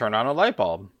could turn on a light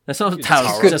bulb. That's what I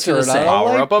was just going to say.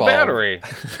 Power up a battery.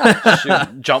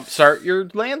 Jump start your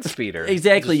land speeder.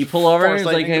 Exactly. You pull over and it's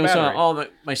like, hey, what's on? Oh,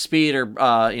 my speeder,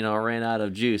 ran out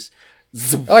of juice.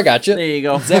 Oh, I got you. There you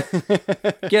go.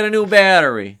 Get a new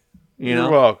battery. You're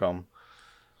welcome.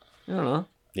 I don't know.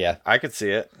 Yeah, I could see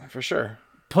it for sure.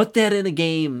 Put that in a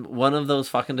game. One of those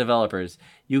fucking developers.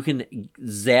 You can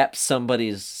zap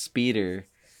somebody's speeder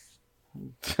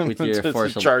with your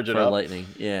Force charge it for up. Lightning.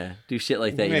 Yeah, do shit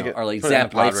like that, or like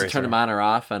zap lights to turn them on or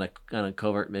off on a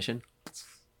covert mission.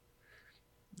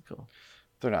 Cool.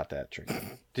 They're not that tricky.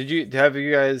 Have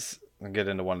you guys? I'll get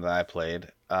into one that I played.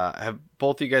 Have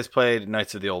both of you guys played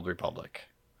Knights of the Old Republic?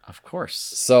 Of course.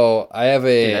 So I have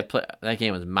that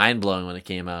game was mind blowing when it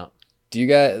came out. Do you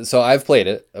guys? So I've played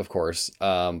it, of course,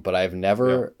 but I've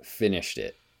never finished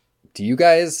it. Do you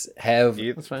guys have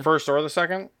first or the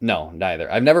second? No, neither.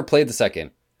 I've never played the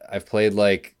second. I've played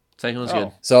second was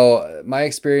good. So my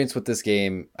experience with this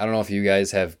game, I don't know if you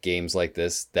guys have games like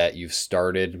this that you've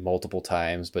started multiple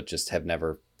times but just have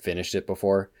never finished it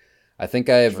before. I think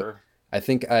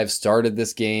I've started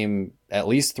this game at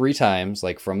least 3 times,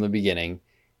 like from the beginning,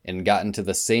 and gotten to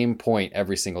the same point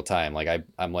every single time. Like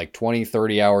I'm like 20,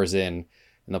 30 hours in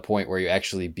the point where you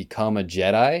actually become a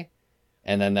Jedi,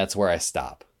 and then that's where I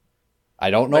stop. I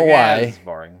don't know why. It's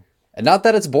boring. And not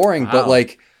that it's boring, but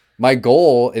like my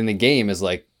goal in the game is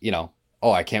like,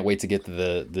 I can't wait to get to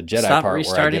the Jedi part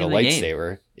where I get a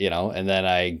lightsaber, and then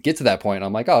I get to that point and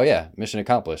I'm like, oh yeah, mission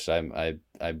accomplished. I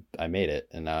made it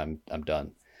and now I'm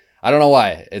done. I don't know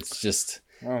why. It's just,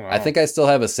 I think I still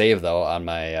have a save though on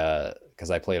my, cause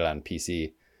I played it on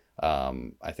PC.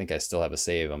 I think I still have a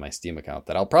save on my Steam account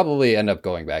that I'll probably end up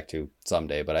going back to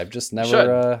someday, but I've just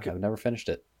never, I've never finished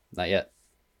it. Not yet.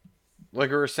 Like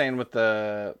we were saying with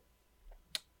the,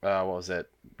 what was it?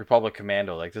 Republic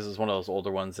Commando. Like this is one of those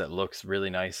older ones that looks really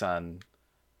nice on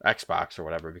Xbox or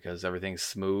whatever because everything's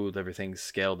smooth, everything's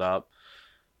scaled up.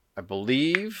 I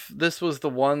believe this was the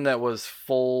one that was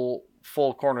full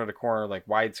corner to corner, like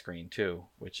widescreen too,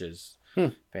 which is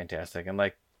fantastic. And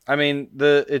like, I mean,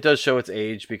 it does show its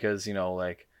age because,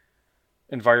 like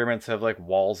environments have like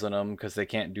walls in them because they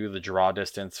can't do the draw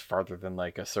distance farther than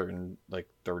like a certain like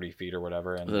 30 feet or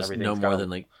whatever. And there's no more than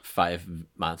like 5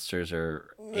 monsters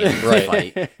or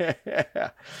right. Fight.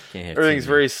 Everything's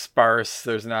very sparse.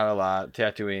 There's not a lot.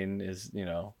 Tatooine is,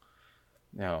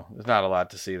 there's not a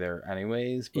lot to see there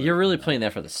anyways. But, you're really playing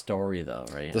that for the story though,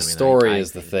 right? The story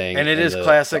is the thing. And it is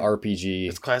classic RPG.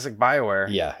 It's classic BioWare.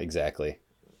 Yeah, exactly.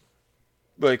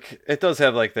 Like it does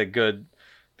have like the good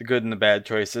and the bad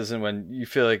choices, and when you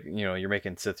feel like you're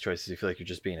making Sith choices, you feel like you're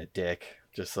just being a dick,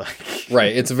 just like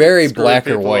right. It's very black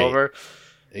or white.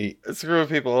 Screwing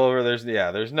people over.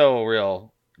 There's no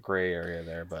real gray area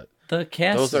there, but the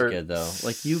cast is good though.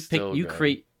 Like you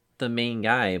create the main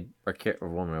guy or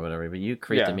woman or whatever, but you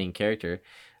create the main character.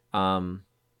 But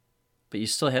you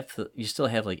still have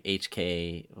like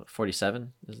HK-47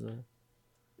 is the.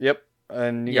 Yep.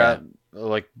 And you got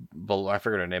like I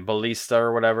forget her name, Ballista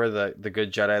or whatever, the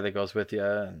good Jedi that goes with you.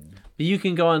 And... But you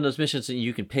can go on those missions and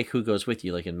you can pick who goes with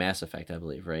you, like in Mass Effect, I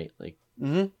believe, right? Like,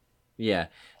 yeah.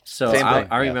 So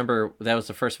I remember that was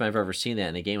the first time I've ever seen that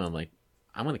in a game. I'm like,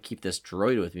 I'm gonna keep this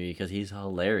droid with me because he's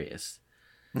hilarious.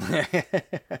 HK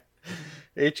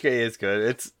is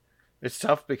good. It's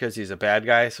tough because he's a bad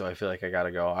guy, so I feel like I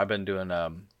gotta go. I've been doing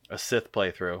a Sith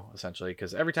playthrough essentially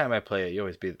because every time I play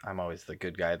it, I'm always the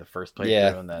good guy the first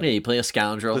playthrough, and then you play a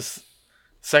scoundrel. This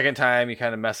second time you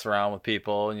kind of mess around with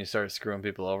people and you start screwing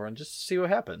people over and just see what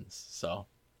happens. So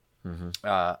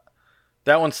that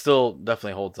one still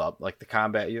definitely holds up. Like the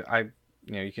combat,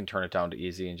 you can turn it down to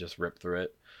easy and just rip through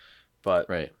it. But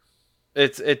Right.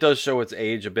 it does show its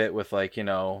age a bit with like,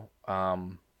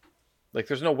 like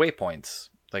there's no waypoints.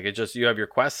 Like it just, you have your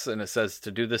quests and it says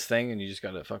to do this thing and you just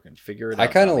got to fucking figure it out. I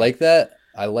kind of like that.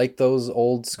 I like those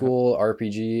old school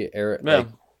RPG era. Yeah.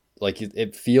 Like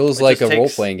it feels It like just a role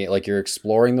takes- playing game. Like you're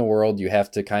exploring the world. You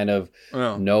have to kind of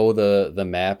Yeah. know the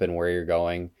map and where you're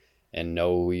going, and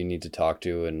know who you need to talk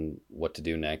to and what to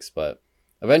do next. But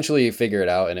eventually you figure it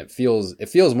out, and it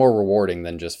feels more rewarding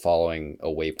than just following a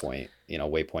waypoint.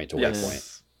 Waypoint to waypoint.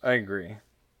 Yes, I agree.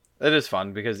 It is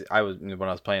fun because when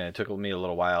I was playing, it took me a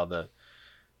little while to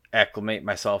acclimate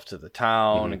myself to the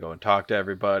town and go and talk to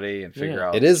everybody and figure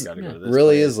out It is you gotta go to this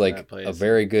really place is and like that place. a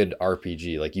very good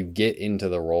RPG. Like you get into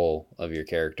the role of your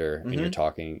character and you're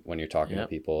talking to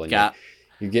people, and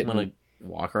you get I'm gonna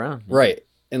walk around. right,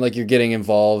 and like you're getting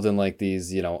involved in like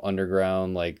these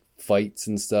underground like fights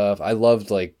and stuff. I loved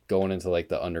like going into like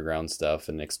the underground stuff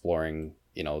and exploring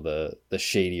the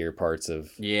shadier parts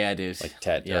of Yeah, dude. like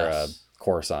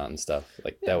Coruscant and stuff.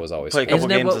 Like that was always play a cool.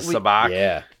 couple Isn't that games of what Sabacc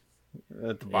Yeah.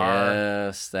 at the bar.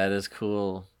 Yes, that is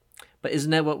cool. But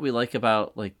isn't that what we like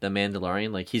about like the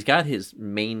Mandalorian? Like he's got his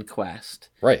main quest,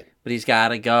 Right. but he's got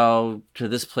to go to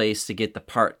this place to get the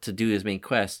part to do his main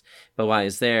quest. But while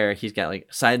he's there, he's got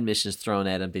like side missions thrown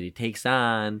at him that he takes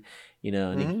on,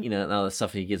 and he, and all that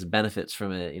stuff. He gets benefits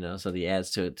from it, so he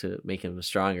adds to it to make him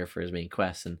stronger for his main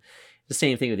quest. And the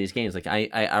same thing with these games. Like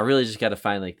I really just got to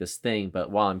find like this thing.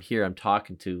 But while I'm here, I'm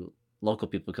talking to local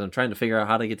people because I'm trying to figure out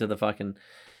how to get to the fucking.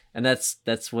 And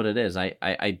that's what it is.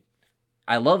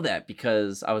 I love that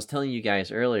because I was telling you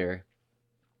guys earlier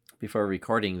before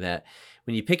recording that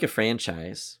when you pick a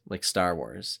franchise like Star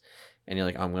Wars and you're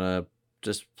like, I'm going to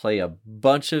just play a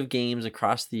bunch of games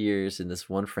across the years in this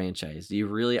one franchise, you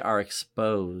really are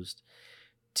exposed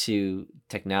to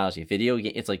technology. Video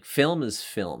game, it's like film is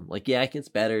film. Like, yeah, it gets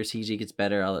better, CG gets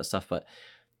better, all that stuff,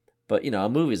 but a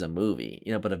movie's a movie,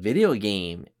 but a video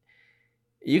game,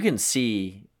 you can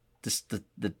see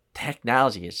the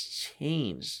technology has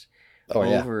changed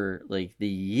over like the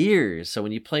years. So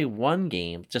when you play one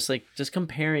game, just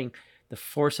comparing the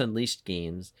Force Unleashed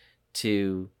games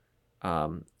to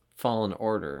Fallen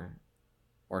Order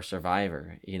or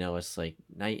Survivor, it's like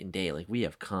night and day. Like we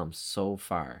have come so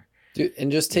far. Dude,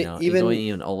 and just take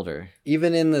even older.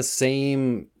 Even in the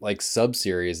same like sub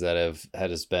series that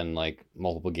has been like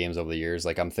multiple games over the years.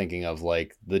 Like I'm thinking of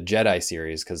like the Jedi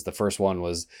series, because the first one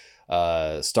was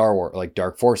Star Wars, like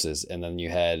Dark Forces, and then you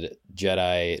had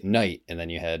Jedi Knight, and then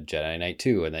you had Jedi Knight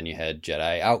 2, and then you had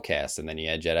Jedi Outcast, and then you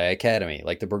had Jedi Academy.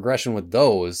 Like the progression with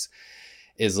those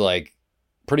is like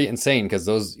pretty insane, because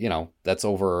those, that's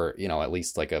over, at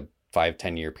least like a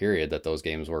 5-10 year period that those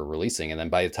games were releasing. And then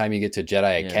by the time you get to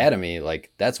Jedi Academy,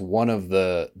 like that's one of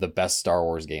the best Star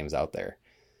Wars games out there.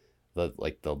 The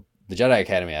Jedi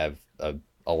Academy I have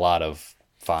a lot of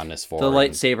fondness for. The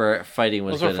lightsaber fighting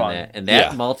was good in fun. that, and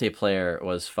that multiplayer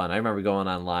was fun. I remember going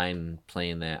online and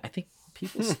playing that. I think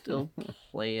people still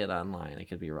play it online. I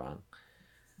could be wrong,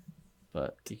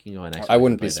 but you can go on. I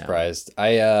wouldn't be surprised.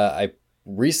 I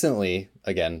recently,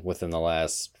 again within the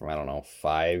last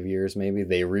 5 years maybe,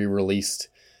 they re-released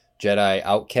Jedi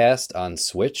Outcast on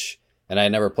Switch, and I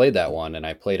never played that one, and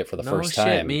I played it for the first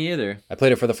time. Me either. I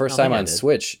played it for the first time on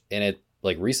Switch, and it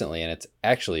recently, and it's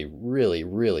actually really,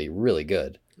 really, really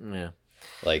good. Yeah.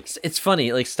 Like it's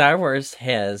funny, like Star Wars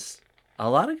has a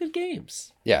lot of good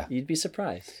games. Yeah. You'd be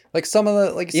surprised. Like some of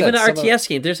the even an RTS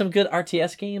game. There's some good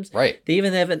RTS games. Right. They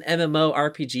even have an MMO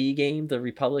RPG game, the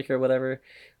Republic or whatever.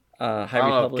 High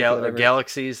Republic,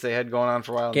 Galaxies they had going on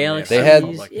for a while. Galaxies, they had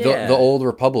the old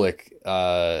Republic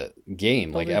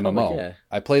game, like MMO. Yeah.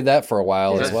 I played that for a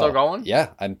while as well. Still going? Yeah,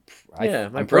 I'm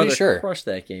my pretty sure. Crushed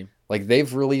that game. Like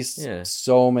they've released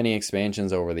so many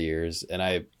expansions over the years, and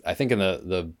I think in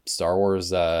the Star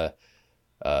Wars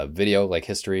video, like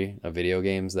history of video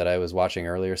games that I was watching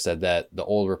earlier, said that the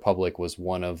Old Republic was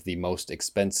one of the most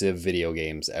expensive video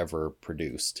games ever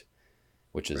produced,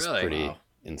 which is pretty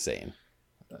insane.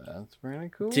 That's pretty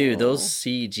cool, dude. Those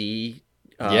CG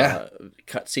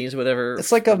cutscenes, whatever.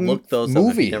 It's like a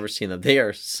movie. I've never seen them. They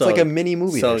are so. It's like a mini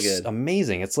movie. So They're good,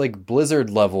 amazing. It's like Blizzard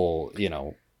level,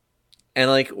 And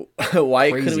like,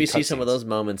 why couldn't we see cutscenes. some of those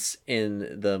moments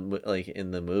in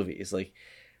the movies? Like,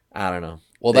 I don't know.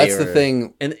 Well, that's the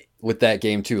thing with that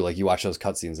game too. Like, you watch those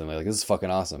cutscenes and they're like, "This is fucking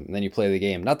awesome," and then you play the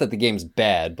game. Not that the game's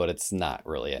bad, but it's not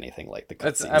really anything like the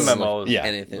cutscenes. It's MMOs. Yeah.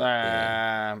 Anything.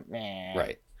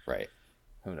 Right.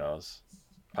 Who knows?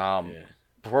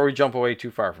 Before we jump away too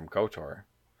far from KOTOR,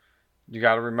 you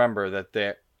got to remember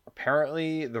that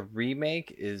apparently the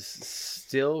remake is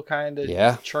still kind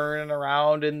of churning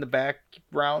around in the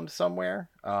background somewhere.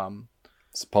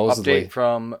 supposedly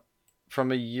update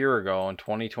from a year ago in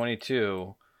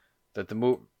 2022 that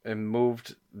it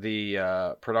moved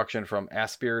the production from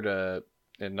Aspyr to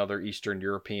another Eastern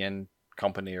European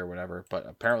company or whatever, but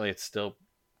apparently it's still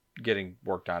getting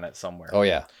worked on it somewhere. Oh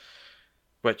yeah.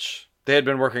 Which they had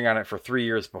been working on it for 3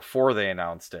 years before they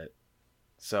announced it.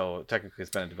 So technically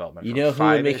it's been in development for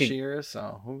 5-ish years,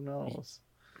 so who knows?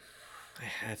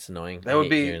 That's annoying.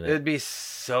 It'd be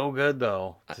so good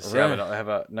though to see have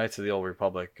a Knights of the Old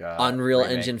Republic Unreal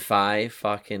remake. Engine 5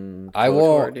 fucking I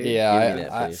won't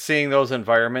seeing those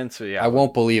environments, I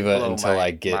won't believe it until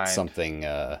I get something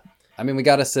I mean, we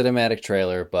got a cinematic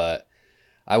trailer, but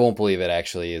I won't believe it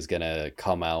actually is going to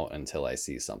come out until I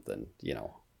see something,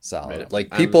 solid. Right.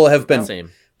 Like people have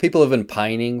been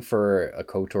pining for a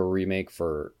KOTOR remake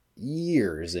for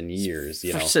years and years,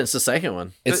 since the second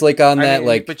one. It's like on that,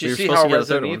 like, but you see how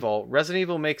Resident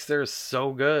Evil makes theirs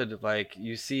so good. Like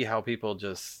you see how people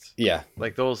just,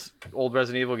 like those old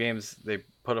Resident Evil games, they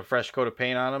put a fresh coat of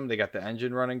paint on them. They got the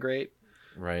engine running great.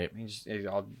 Right.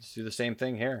 I'll just do the same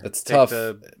thing here. It's tough.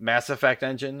 The Mass Effect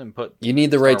engine and put. You need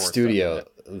the right studio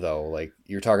though. Like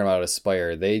you're talking about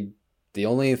Aspyr. The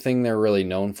only thing they're really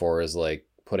known for is like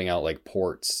putting out like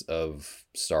ports of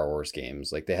Star Wars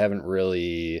games. Like they haven't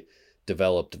really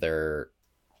developed their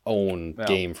own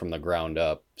game from the ground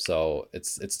up. So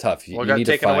it's tough. You got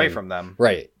taken away from them.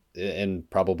 Right. And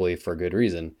probably for good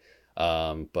reason.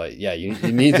 But yeah, you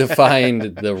need to find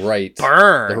the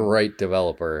right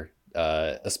developer,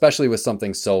 especially with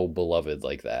something so beloved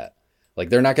like that. Like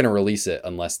they're not going to release it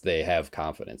unless they have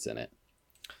confidence in it.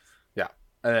 Yeah.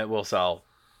 And it will sell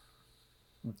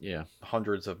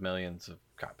hundreds of millions of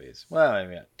copies. Well, I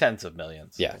mean, tens of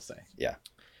millions. Yeah, we'll say. Yeah.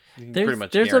 There's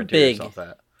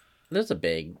a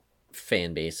big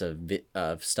fan base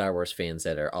of Star Wars fans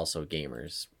that are also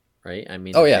gamers, right? I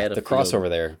mean, the crossover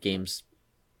there games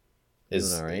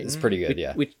is pretty good.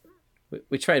 Yeah,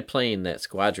 we tried playing that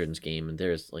Squadrons game, and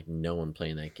there's like no one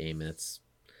playing that game, and it's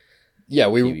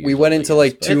we went into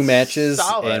like 2 matches,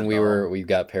 solid, and we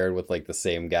got paired with like the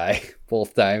same guy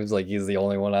both times. Like he's the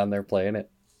only one on there playing it.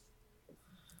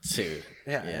 Dude.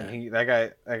 Yeah. And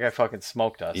that guy fucking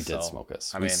smoked us. He did smoke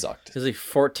us. We sucked. It was like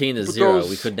 14-0.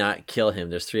 We could not kill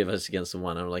him. There's 3 of us against the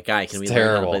 1. I'm like, guy, can we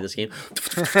learn how to play this game?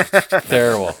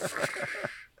 Terrible.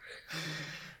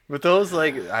 But those,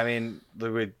 like, I mean,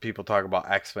 the way people talk about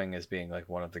X-Wing as being like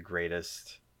one of the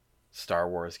greatest Star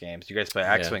Wars games. You guys play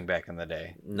X-Wing back in the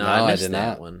day? No, I missed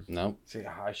that one. No. See,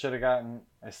 I should have gotten.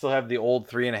 I still have the old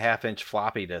 3.5-inch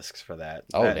floppy disks for that.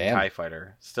 Oh, damn. TIE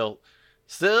Fighter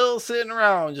still sitting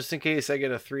around just in case I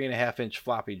get a 3.5-inch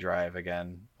floppy drive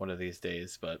again one of these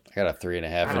days. But I got a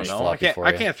 3.5-inch floppy for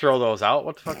you. I can't throw those out.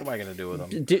 What the fuck am I gonna do with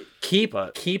them?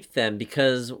 Keep them,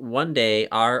 because one day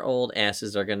our old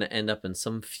asses are gonna end up in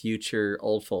some future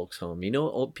old folks home. You know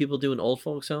what old people do in old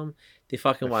folks home? They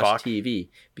fucking watch TV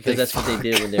because that's what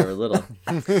they did when they were little.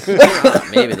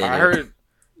 Maybe they do. I heard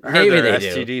there are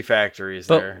STD factories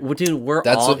there. But dude, we're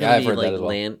all gonna be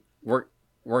like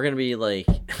we're gonna be like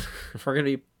we're gonna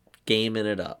be gaming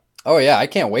it up. Oh yeah, I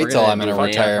can't wait till I'm in a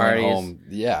retirement home.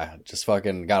 Yeah, just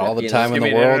fucking got all the time in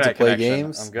the world to play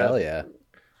games. Hell yeah.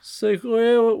 It's like,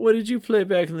 well, what did you play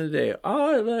back in the day?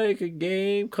 I like a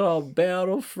game called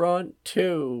Battlefront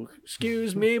 2.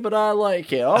 Excuse me, but I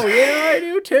like it. Oh yeah, I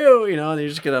do too. And you're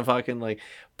just gonna fucking like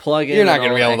plug in. You're not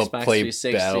gonna be able to play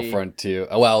 360. Battlefront 2.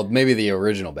 Well, maybe the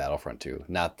original Battlefront 2,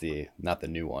 not the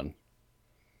new one.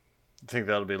 I think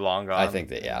that'll be long gone. I think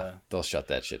that they'll shut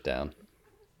that shit down.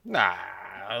 Nah.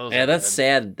 Yeah, that's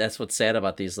sad. That's what's sad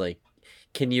about these. Like,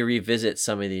 can you revisit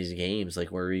some of these games? Like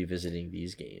we're revisiting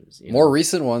these games. More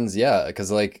recent ones, yeah,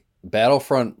 because like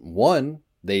Battlefront 1,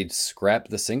 they scrapped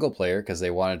the single player because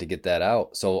they wanted to get that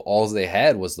out. So all they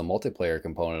had was the multiplayer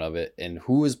component of it. And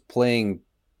who was playing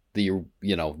the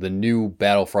new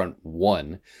Battlefront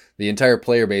 1? The entire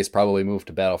player base probably moved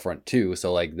to Battlefront 2.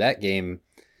 So like that game.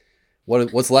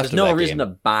 What's left of that game? There's no reason to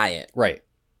buy it. Right.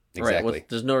 Exactly. Right.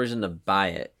 There's no reason to buy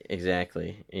it.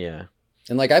 Exactly. Yeah.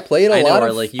 And like I played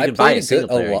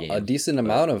a decent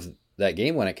amount of that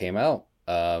game when it came out.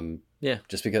 Yeah.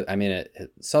 Just because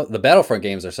the Battlefront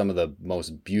games are some of the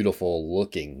most beautiful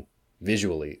looking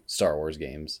visually Star Wars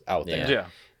games out there.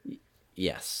 Yeah.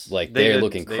 Yes. Like they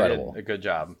look incredible. They did a good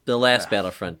job. The last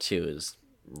Battlefront 2 is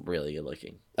really good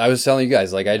looking. I was telling you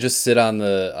guys, like I just sit on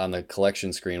the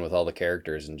collection screen with all the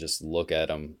characters and just look at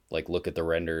them, like look at the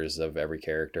renders of every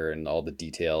character and all the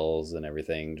details and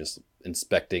everything, just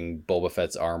inspecting Boba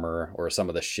Fett's armor or some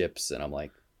of the ships, and I'm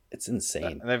like, it's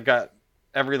insane. And they've got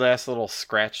every last little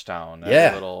scratch down.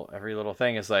 Every little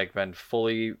thing has like been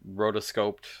fully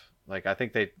rotoscoped. Like I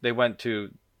think they went to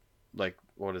like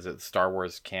what is it, Star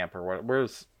Wars camp or what?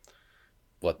 Where's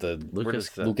What the where does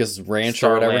the Lucas Ranch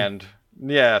or whatever? Starland?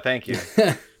 Yeah, thank you.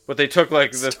 But they took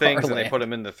like the things and they Starland. put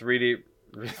them in the 3D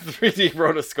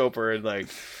rotoscoper and like,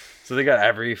 so they got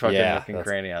every fucking looking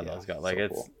cranny on those guys. Like so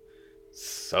it's cool.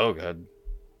 so good.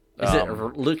 Is it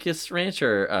Lucas Ranch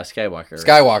or Skywalker? Ranch?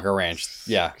 Skywalker Ranch.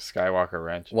 Yeah. Skywalker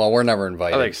Ranch. Well, we're never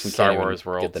invited. I like We can't Star even Wars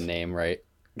World. Get the name right.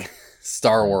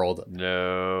 Star World.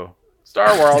 No.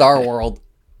 Star World. Star World.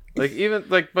 Like even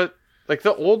like, but like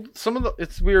the old,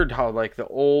 it's weird how like the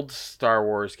old Star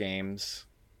Wars games,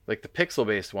 like the pixel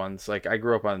based ones, like I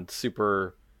grew up on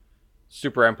Super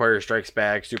Empire Strikes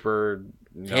Back,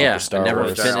 Yeah, Star I never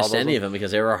Wars. finished any of them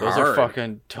because they were hard. Those are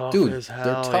fucking tough Dude, as hell.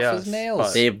 they're tough as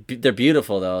nails. They're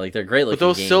beautiful though. Like they're great looking But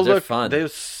those games. still they're look fun. They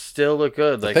still look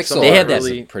good. The Like pixel some They had that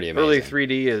early, pretty early amazing.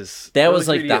 3D is that early was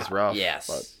like 3D that. is rough. Yes.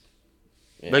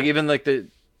 But, Yeah. like even like the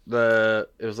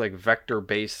it was like vector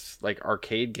based like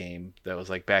arcade game that was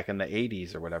like back in the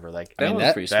 80s or whatever. Like I mean, was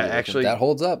that- pretty that sweet. actually That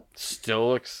holds up. still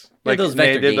looks Yeah, like those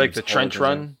they vector did like games the hold trench as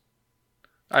run.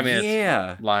 I mean,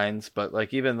 yeah. it's lines, but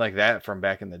like even like that from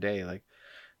back in the day, like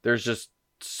there's just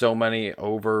so many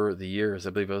over the years. I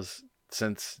believe it was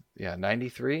since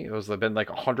 93. It was been like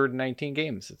 119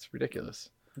 games. It's ridiculous.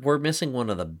 We're missing one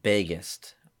of the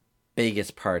biggest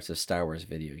parts of Star Wars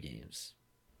video games.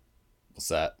 What's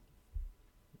that?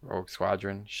 Rogue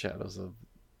Squadron, Shadows of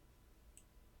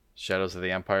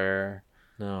the Empire.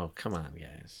 No, come on,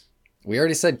 guys. We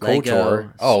already said Lego,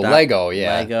 KOTOR. Oh, Star- Lego,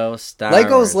 yeah. Lego, Star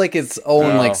Lego's Wars. like its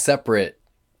own Oh. like separate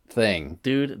thing.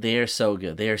 Dude, they are so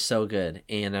good. They are so good.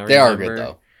 And I They are remember good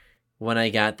though. when I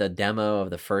got the demo of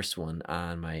the first one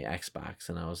on my Xbox,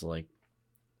 and I was like,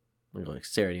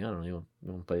 Sarah, I don't know, you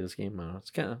want to play this game? I don't know.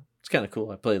 It's kind of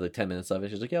cool. I played like 10 minutes of it.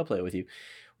 She's like, yeah, I'll play it with you.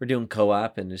 We're doing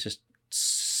co-op, and it's just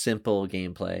simple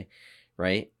gameplay,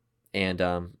 right?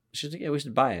 And she's like, yeah, we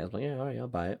should buy it. I was like, yeah, all right, I'll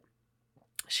buy it.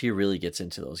 She really gets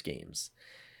into those games.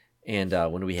 And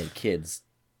when we had kids,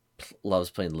 loves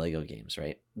playing Lego games,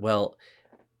 right? Well,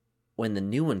 when the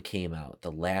new one came out,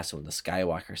 the last one, the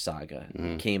Skywalker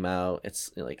Saga, came out,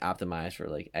 it's like optimized for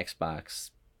like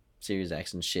Xbox Series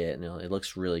X and shit, and it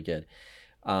looks really good.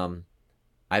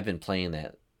 I've been playing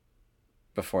that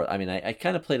before. I mean, I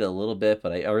kind of played it a little bit,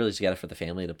 but I really just got it for the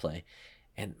family to play.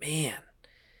 And man,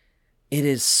 it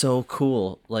is so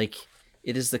cool. Like,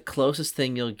 it is the closest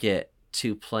thing you'll get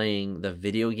to playing the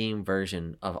video game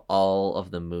version of all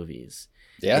of the movies.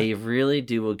 Yeah. They really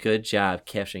do a good job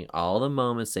capturing all the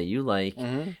moments that you like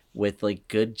with like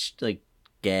good like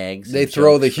gags. They and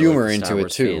throw the jokes for, like, humor the into Star it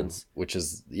Wars too, fans. which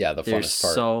is the There's funnest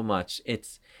part. so much.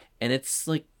 It's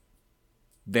like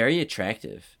very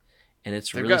attractive, and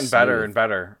it's They've really gotten better smooth. and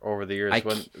better over the years.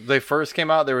 When they first came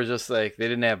out, they were just like, they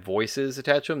didn't have voices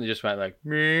attached to them. They just went like,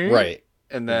 meh. Right.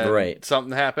 And then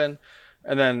something happened.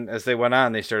 And then as they went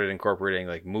on, they started incorporating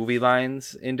like movie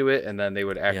lines into it. And then they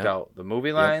would act out the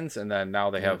movie lines. And then now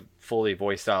they have fully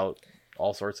voiced out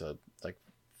all sorts of like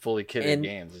fully kitted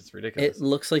games. It's ridiculous. It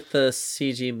looks like the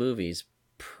CG movies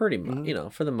pretty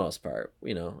much, for the most part.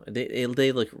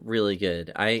 They look really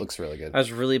good. Looks really good. I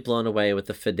was really blown away with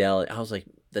the fidelity. I was like,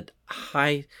 the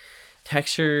high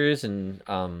textures and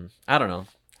I don't know.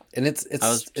 And it's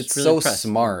really so impressed.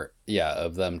 smart,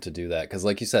 of them to do that, because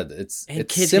like you said, it's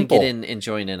kids simple. can get in and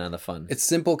join in on the fun. It's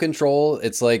simple control.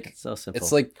 It's like so simple.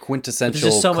 It's like quintessential.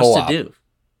 There's just so co-op. much to do.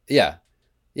 Yeah.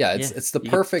 It's the You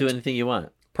can perfect do anything you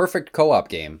want. perfect co-op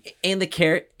game. And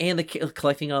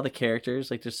collecting all the characters.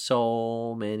 Like, there's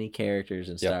so many characters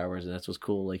in Star Wars, and that's what's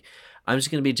cool. Like, I'm just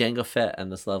gonna be Jango Fett on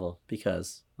this level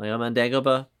because like I'm on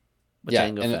Dagobah.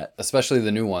 Jango and Fett. especially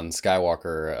the new one,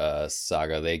 Skywalker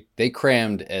Saga. They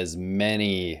crammed as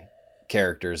many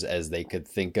characters as they could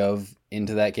think of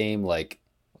into that game, like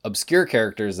obscure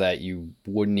characters that you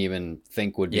wouldn't even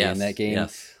think would be in that game.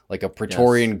 Yes. Like a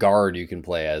Praetorian guard you can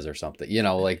play as or something.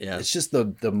 It's just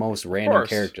the most random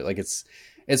character. Like it's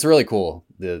really cool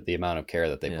the amount of care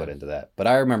that they put into that. But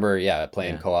I remember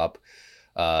playing co-op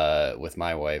with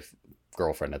my wife,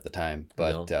 girlfriend at the time.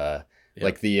 But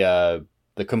like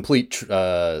the complete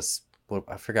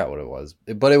I forgot what it was.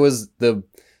 But it was the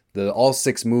all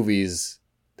 6 movies.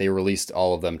 They released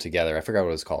all of them together. I forgot what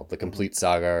it was called. The Complete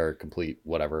Saga or Complete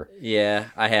whatever. Yeah,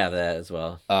 I have that as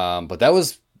well. But that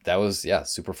was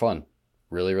super fun.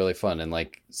 Really, really fun. And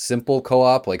like simple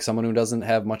co-op, like someone who doesn't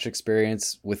have much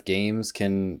experience with games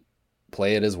can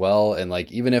play it as well. And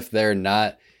like even if they're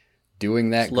not doing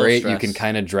that It's low great, stress. you can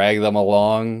kind of drag them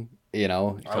along, I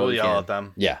will yell at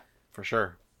them. Yeah. For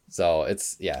sure. So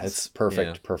it's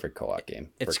perfect co-op game.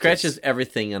 It for scratches kids.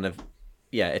 everything on a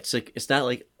it's like, it's not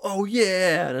like, oh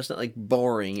yeah, and it's not like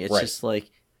boring. It's just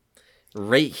like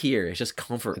right here. It's just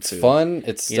comfort It's food. fun.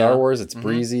 It's Star know? Wars. It's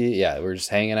breezy. Yeah, we're just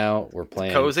hanging out. We're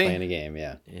playing cozy. playing a game.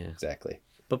 Yeah, Yeah. exactly.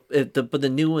 But the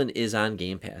new one is on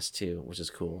Game Pass too, which is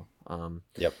cool.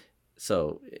 Yep.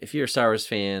 So if you're a Star Wars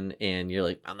fan and you're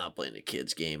like, I'm not playing a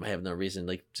kid's game, I have no reason.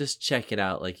 Like, just check it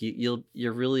out. Like you'll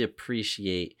really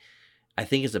appreciate. I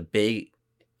think it's a big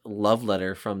love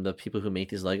letter from the people who make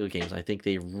these Lego games. I think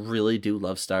they really do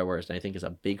love Star Wars, and I think it's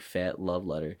a big fat love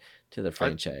letter to the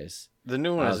franchise. The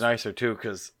new one is nicer too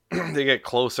because they get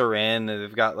closer in and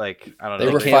they've got like I don't know.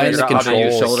 They they refine figured the out how to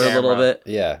use controls. Shoulder a little camera. bit.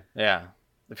 Yeah. Yeah,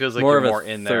 it feels like More you're of more a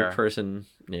in third there person.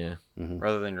 Yeah.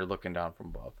 rather than you're looking down from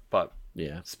above. But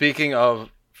Yeah. speaking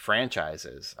of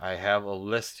franchises, I have a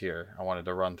list here I wanted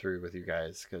to run through with you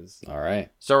guys because All right.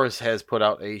 Star Wars has put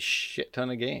out a shit ton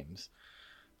of games.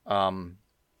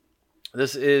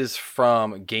 This is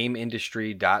from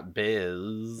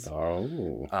GameIndustry.biz.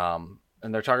 Oh.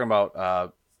 And they're talking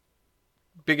about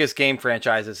biggest game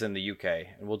franchises in the UK,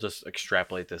 and we'll just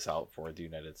extrapolate this out for the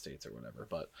United States or whatever.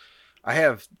 But I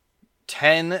have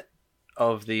 10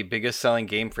 of the biggest selling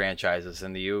game franchises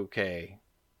in the UK.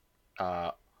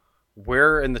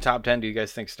 Where in the top 10 do you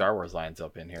guys think Star Wars lines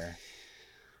up in here?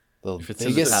 The If it's in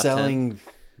the biggest top 10. selling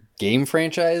game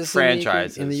franchises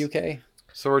in the UK.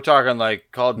 So we're talking like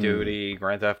Call of Duty,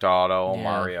 Grand Theft Auto, Yeah.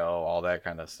 Mario, all that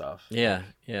kind of stuff. Yeah.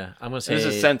 I'm gonna say This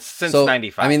is since So,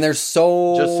 95. I mean, Just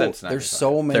since 95. there's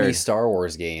so many Third. Star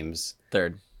Wars games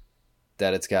third.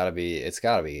 that it's gotta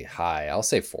be high. I'll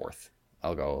say fourth.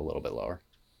 I'll go a little bit lower.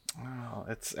 Oh,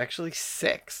 it's actually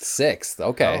 6th. Sixth.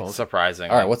 Okay. Oh.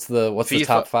 Surprising. All right. What's the FIFA.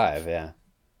 top 5? Yeah.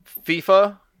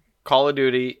 FIFA, Call of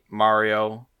Duty,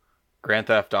 Mario, Grand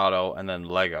Theft Auto, and then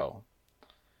Lego.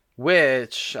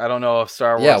 Which I don't know if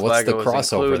Star Wars what's the Lego is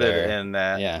crossover included there? in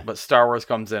that. Yeah. But Star Wars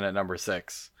comes in at number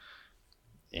 6.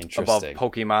 Above Interesting.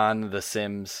 Pokemon, The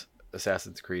Sims,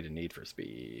 Assassin's Creed, and Need for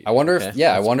Speed. I wonder Okay, if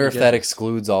that's if pretty that good.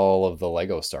 excludes all of the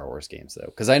Lego Star Wars games though,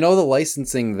 because I know the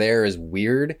licensing there is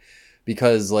weird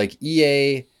because like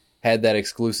EA had that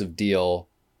exclusive deal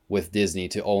with Disney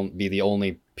to be the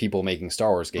only people making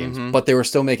Star Wars games, Mhm. but they were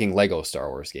still making Lego Star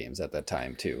Wars games at that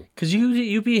time too. Because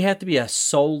you have to be a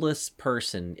soulless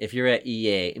person if you're at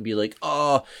EA and be like,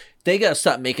 oh, they gotta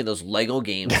stop making those Lego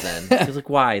games then. It's like,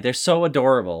 why? They're so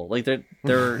adorable. Like they're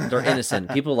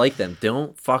innocent. People like them.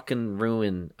 Don't fucking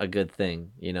ruin a good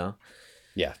thing, you know?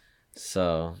 Yeah.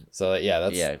 So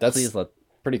That's please let.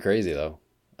 pretty crazy though.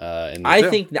 I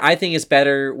think it's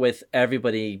better with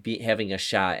everybody having a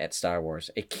shot at Star Wars.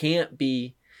 It can't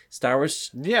be Star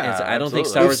Wars. Yeah, I don't think absolutely.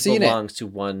 Star We've Wars seen it. belongs to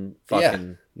one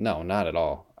fucking. No, not at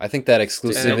all. I think that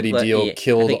exclusivity Let deal EA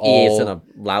killed I think EA's done all a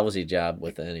lousy job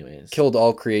with it, anyways. killed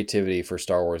all creativity for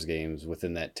Star Wars games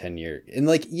within that 10-year. And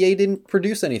like EA didn't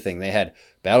produce anything. They had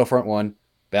Battlefront 1,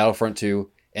 Battlefront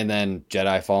 2, and then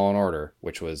Jedi Fallen Order,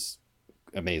 which was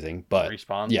amazing. But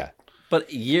Respawn. yeah,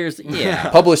 But years, yeah,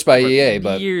 published by EA,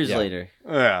 but years yeah. later.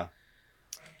 Yeah.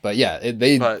 But yeah,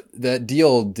 that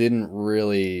deal didn't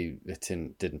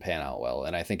pan out well,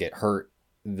 and I think it hurt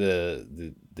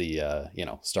the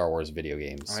Star Wars video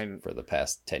games for the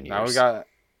past 10 years. Now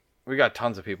we got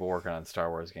tons of people working on Star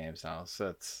Wars games now, so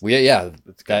it's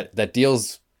good. that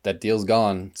deal's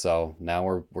gone. So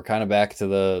now we're kind of back to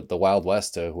the Wild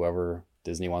West to whoever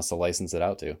Disney wants to license it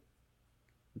out to.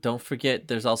 Don't forget,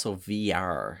 there's also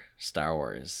VR Star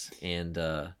Wars, and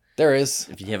There is.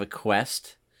 if you have a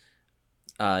Quest,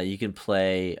 you can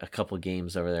play a couple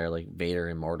games over there, like Vader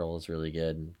Immortal is really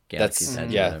good. And Galaxy's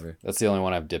Edge, or whatever. That's the only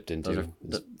one I've dipped into. Those are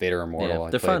is Vader Immortal. Yeah, I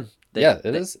they're played. fun.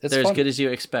 It is. It's they're fun. as good as you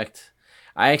expect.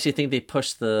 I actually think they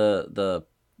pushed the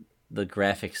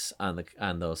graphics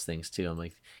on those things too. I'm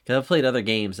like, because I've played other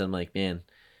games, and I'm like, man,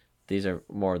 these are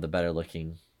more of the better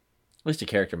looking, at least the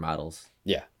character models.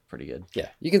 Yeah, pretty good. Yeah,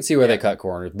 you can see where they cut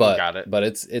corners, Got it. but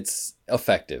it's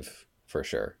effective for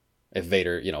sure. If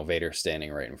Vader's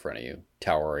standing right in front of you,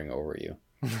 towering over you.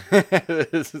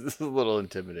 This is a little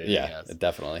intimidating. Yeah, yes.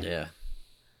 definitely. Yeah.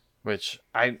 Which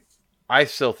I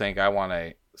still think I want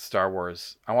a Star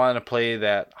Wars. I wanted to play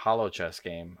that Holo Chess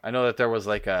game. I know that there was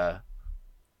something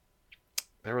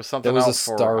There was else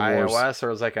a for Star Wars iOS, or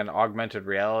it was like an augmented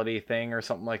reality thing or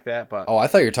something like that. But Oh, I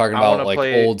thought you were talking I about wanna like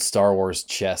play- old Star Wars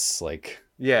chess, like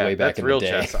yeah, way back that's in real the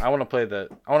day. chess. I want to play the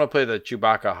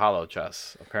Chewbacca Holo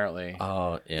Chess. Apparently,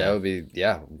 Oh yeah. That would be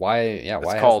why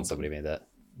called- hasn't somebody made that?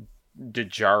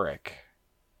 Dejaric,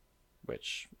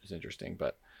 which is interesting,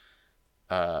 but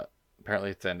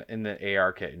apparently it's in the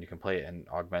AR kit and you can play it in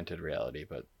augmented reality.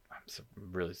 But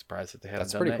I'm really surprised that they haven't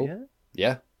That's done pretty that cool. yet.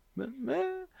 Yeah. But,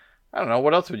 I don't know.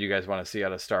 What else would you guys want to see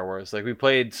out of Star Wars? Like, we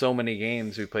played so many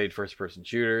games. We played first-person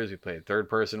shooters. We played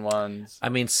third-person ones. I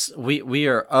mean, we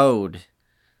are owed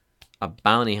a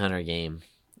bounty hunter game.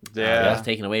 Yeah. That was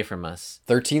taken away from us.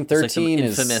 1313 It's like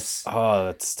is some infamous. Oh,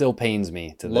 that still pains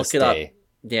me to Look this it day. up.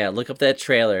 Yeah, look up that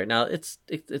trailer. Now it's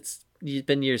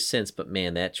been years since, but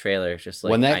man, that trailer is just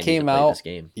like When that I need came to play out, this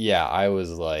game. yeah, I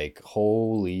was like,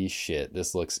 holy shit,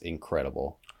 this looks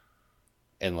incredible.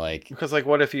 And like, Because like,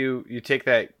 what if you take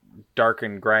that dark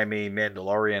and grimy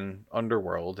Mandalorian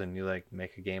underworld and you like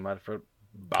make a game out of it?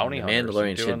 Bounty hunters.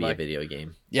 Mandalorian should doing, be a like... video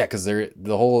game. yeah, because the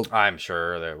whole I'm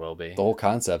sure there will be. the whole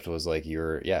concept was like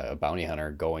you're a bounty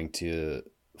hunter going to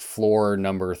floor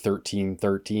number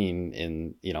 1313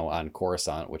 in on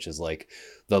Coruscant, which is like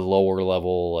the lower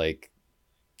level like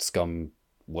scum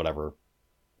whatever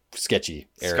sketchy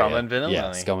area. Scum and villainy.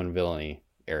 Yeah, scum and villainy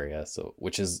area. So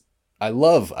which is I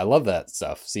love that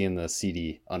stuff, seeing the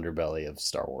seedy underbelly of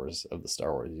Star Wars, of the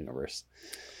Star Wars universe.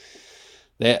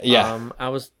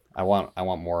 I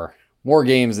want more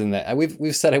games in that.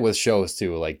 We've said it with shows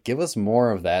too. Like, give us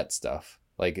more of that stuff.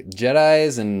 Like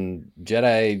Jedis and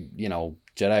Jedi,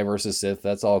 Jedi versus Sith.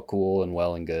 That's all cool and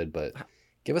well and good, but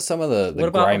give us some of the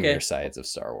grimier sides of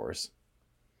Star Wars.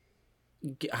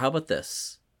 How about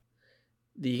this?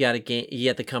 You got a game. You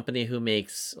got the company who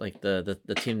makes like the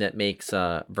team that makes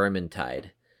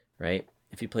Vermintide, right?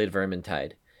 If you played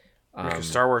Vermintide, Like a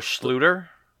Star Wars Schluter,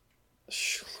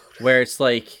 where it's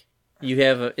like you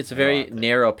have it's a very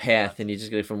narrow path, and you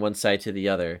just go from one side to the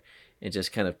other, and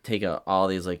just kind of take out all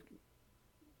these like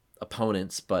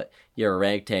opponents, but you're a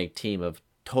ragtag team of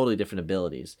totally different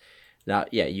abilities. Now,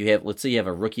 yeah, let's say you have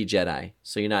a rookie Jedi,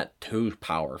 so you're not too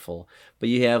powerful, but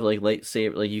you have like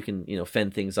you can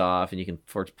fend things off, and you can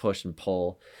push and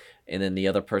pull, and then the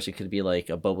other person could be like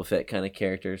a Boba Fett kind of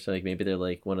character, so like maybe they're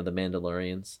like one of the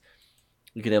Mandalorians.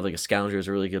 You could have like a scoundrel who's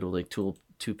really good with like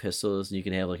two pistols, and you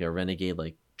can have like a renegade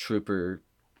like trooper,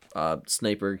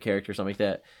 sniper character, something like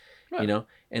that, yeah.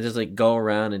 and just like go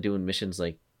around and doing missions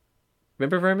like.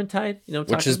 Remember Vermintide?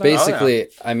 Which is basically,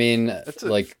 I mean,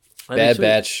 like Bad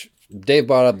Batch. Dave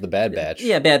brought up the Bad Batch.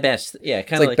 Yeah, Bad Batch. Yeah,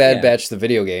 kind of like Bad Batch, the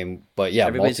video game, but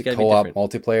yeah, co-op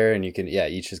multiplayer, and you can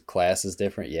each class is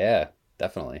different. Yeah,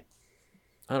 definitely.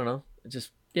 I don't know,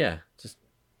 just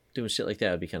doing shit like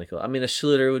that would be kind of cool. I mean, a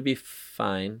Schluter would be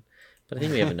fine, but I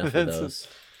think we have enough of those.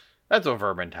 That's what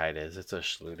Vermintide is. It's a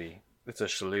schluty. It's a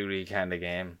schluty kind of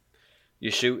game. You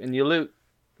shoot and you loot.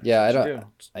 Yeah, I don't.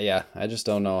 Yeah, I just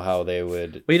don't know how they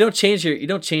would. Well, you don't change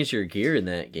your gear in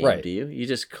that game, right. Do you? You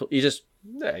just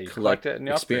you collect it and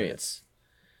you experience.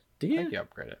 Do you? I think you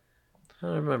upgrade it. I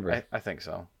don't remember. I think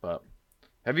so. But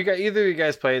have you got either of you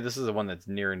guys played? This is the one that's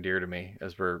near and dear to me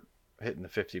as we're hitting the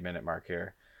 50-minute mark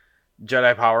here.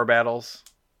 Jedi Power Battles.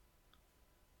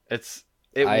 It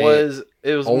was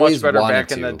much better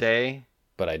back in the day,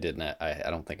 but I did not. I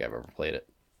don't think I've ever played it.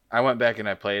 I went back and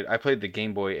I played the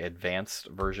Game Boy Advanced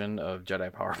version of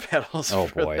Jedi Power Battles. Oh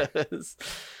boy!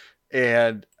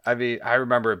 And I mean, I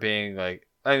remember it being like,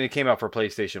 it came out for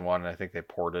PlayStation 1, and I think they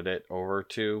ported it over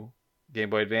to Game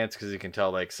Boy Advance because you can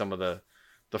tell like some of the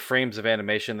frames of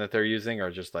animation that they're using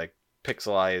are just like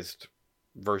pixelized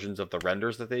versions of the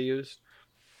renders that they used.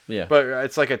 Yeah, but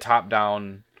it's like a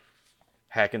top-down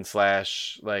hack and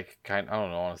slash, like I don't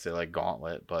know, I want to say like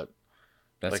Gauntlet, but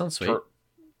that like sounds sweet.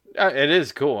 It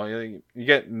is cool. You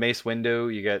get Mace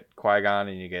Windu, you get Qui-Gon,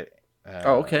 and you get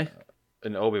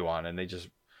an Obi-Wan, and they just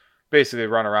basically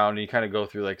run around, and you kind of go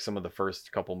through like some of the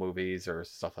first couple movies or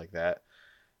stuff like that.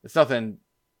 It's nothing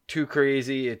too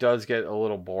crazy. It does get a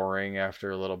little boring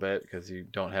after a little bit because you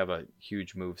don't have a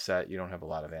huge move set. You don't have a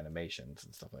lot of animations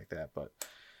and stuff like that. But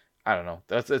I don't know.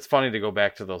 It's funny to go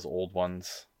back to those old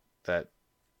ones that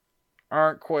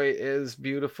aren't quite as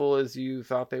beautiful as you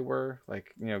thought they were.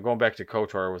 Like, going back to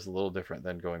KOTOR was a little different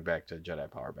than going back to Jedi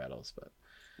Power Battles.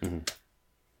 But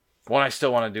one I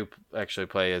still want to actually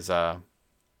play is the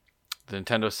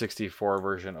Nintendo 64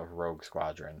 version of Rogue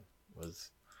Squadron.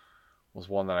 Was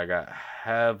one that I got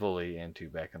heavily into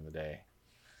back in the day.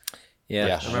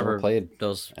 Yeah, I remember played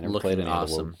those. I never played any of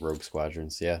the Rogue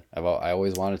Squadrons. Yeah, I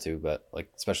always wanted to, but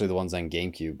like especially the ones on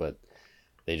GameCube, but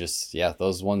they just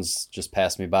those ones just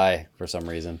passed me by for some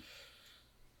reason.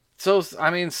 So I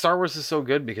mean, Star Wars is so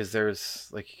good because there's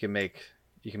like you can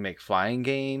make flying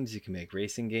games, you can make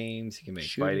racing games, you can make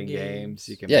fighting games.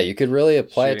 You could really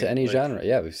apply it to any genre.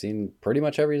 Yeah, we've seen pretty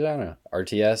much every genre.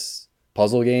 RTS,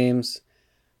 puzzle games.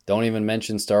 Don't even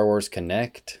mention Star Wars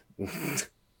Connect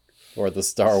or the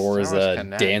Star Wars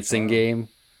dancing game.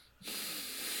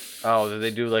 Oh, did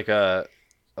they do like a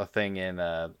thing in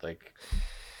like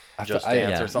Just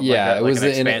Dance or something like that? It was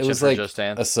it was like Just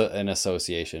Dance? An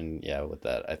association, with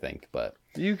that, I think. But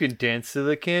you can dance to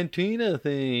the cantina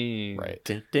thing. Right.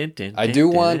 Dun, dun, dun, I do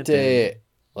want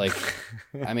Like,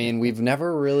 I mean, we've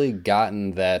never really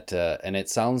gotten that, and it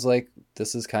sounds like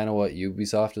this is kind of what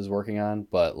Ubisoft is working on,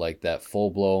 but like that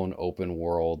full-blown open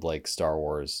world like Star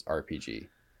Wars RPG.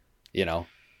 You know,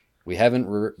 we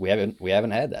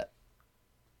haven't had that.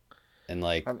 And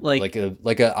like a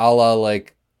la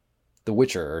like The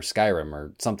Witcher or Skyrim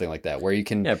or something like that, where you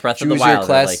can Breath of the Wild,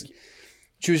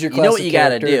 choose your class. You know what you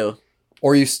gotta do.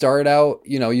 Or you start out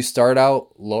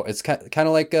low. It's kind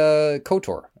of like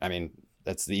KOTOR. I mean,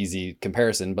 that's the easy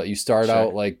comparison, but you start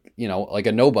out like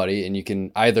a nobody, and you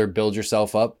can either build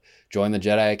yourself up, join the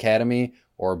Jedi Academy,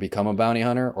 or become a bounty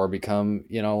hunter, or become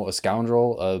a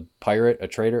scoundrel, a pirate, a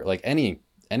traitor. Like any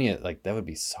like that would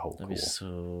be so cool. That'd be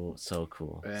so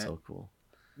cool. So cool.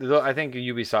 I think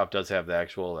Ubisoft does have the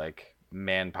actual like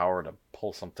manpower to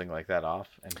pull something like that off,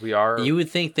 and we are. You would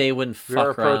think they wouldn't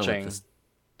fuck around with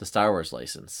the Star Wars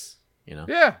license,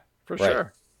 Yeah, for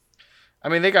sure. I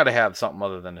mean, they got to have something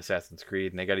other than Assassin's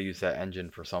Creed, and they got to use that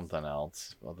engine for something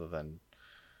else other than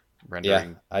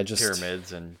rendering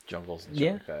pyramids and jungles and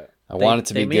shit like that. I want it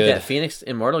to be good. They made that Phoenix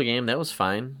Immortal game. That was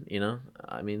fine,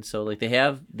 I mean, so like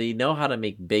they know how to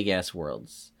make big ass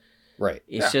worlds. Right.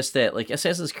 It's just that like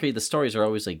Assassin's Creed, the stories are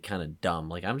always like kind of dumb.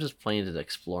 Like I'm just playing to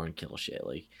explore and kill shit.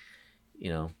 Like,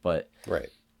 but right.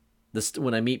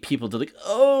 When I meet people, they're like,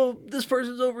 "Oh, this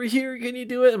person's over here. Can you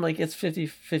do it?" I'm like, "It's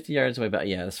 50 yards away." But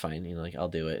yeah, that's fine. Like I'll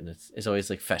do it. And it's always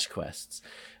like fetch quests.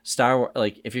 Star Wars,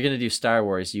 like if you're gonna do Star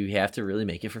Wars, you have to really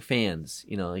make it for fans.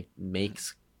 Like make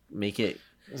it.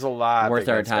 There's a lot worth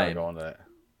our time. Going to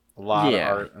a lot of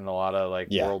art and a lot of like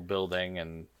world building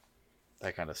and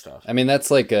that kind of stuff. I mean, that's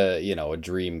like a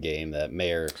dream game that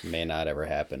may or may not ever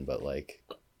happen, but like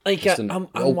an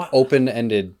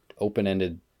open-ended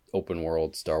open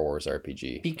world Star Wars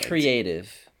RPG. Be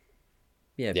creative.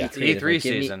 Yeah. Be creative. E3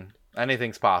 season.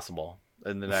 Anything's possible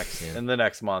in the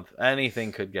next month.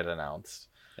 Anything could get announced.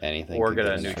 Or get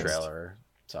a new trailer.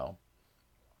 So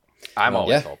I'm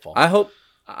always hopeful. I hope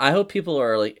people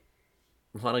are like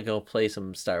want to go play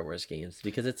some Star Wars games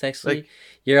because it's actually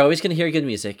you're always going to hear good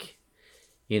music.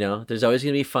 There's always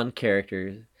going to be fun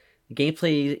characters.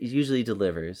 Gameplay usually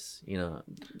delivers,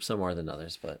 some more than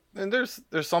others, but and there's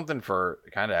something for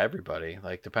kind of everybody,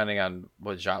 like depending on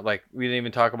what genre. Like we didn't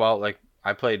even talk about like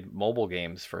I played mobile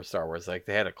games for Star Wars. Like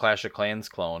they had a Clash of Clans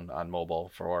clone on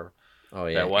mobile for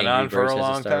that went on for a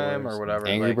long time or whatever.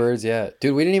 Angry Birds, yeah,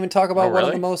 dude. We didn't even talk about one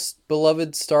of the most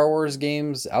beloved Star Wars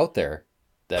games out there.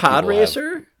 Pod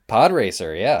Racer,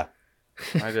 yeah.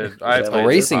 I did. I played a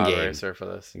racing Pod game Racer for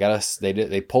this.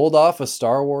 They pulled off a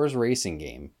Star Wars racing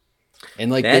game.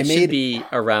 And like that should be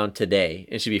around today.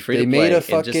 It should be free to play. They made a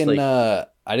fucking. I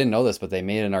didn't know this, but they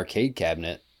made an arcade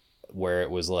cabinet where it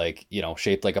was like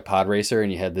shaped like a pod racer,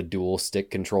 and you had the dual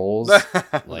stick controls.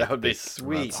 That would be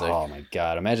sweet. Oh my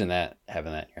god! Imagine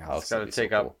having that in your house. It's got to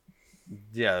take up.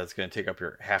 Yeah, that's gonna take up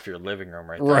half your living room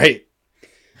right there. Right.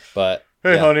 But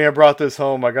hey, honey, I brought this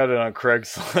home. I got it on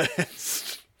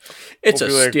Craigslist. It's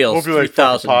a steal.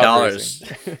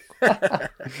 $3,000.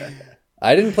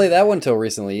 I didn't play that one till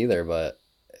recently either, but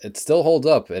it still holds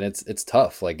up, and it's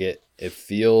tough. Like it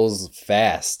feels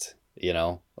fast, you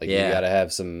gotta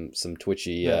have some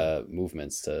twitchy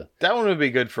movements to. That one would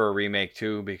be good for a remake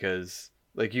too, because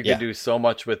like you could do so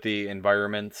much with the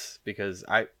environments. Because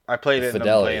I played it and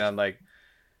I'm playing on like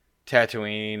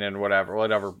Tatooine and whatever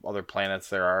other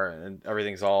planets there are, and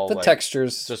everything's all the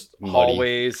textures just muddy.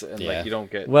 hallways and like you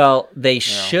don't get. Well, they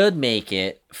should make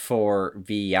it for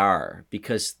VR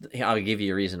because I'll give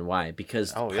you a reason why.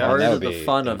 Because part of the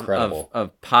fun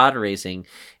of pod racing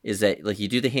is that like you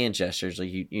do the hand gestures,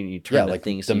 like you turn the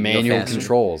things, the manual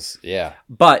controls,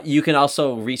 But you can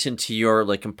also reach into your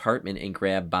like compartment and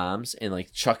grab bombs and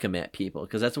like chuck them at people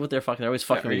because that's what they're always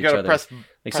fucking with each other. Press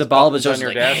buttons on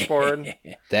your dashboard.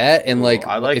 That and like,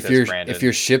 if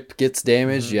your ship gets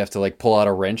damaged, you have to like pull out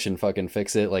a wrench and fucking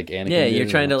fix it. Like Anakin. Yeah, you're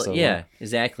trying to.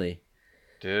 Exactly.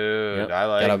 Dude, I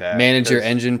like that. Manage your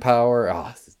engine power.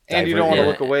 Oh, and you don't want to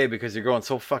look away because you're going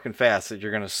so fucking fast that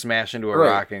you're going to smash into a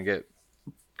rock and get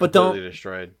completely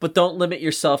destroyed. But don't limit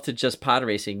yourself to just pod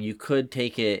racing. You could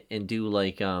take it and do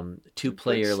like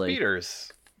 2-player like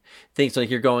speeders. Things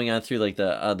like you're going on through like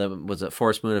the was it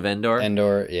Forest Moon of Endor?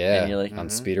 Endor, yeah. And you're like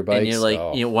on speeder bikes. And you're like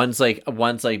one's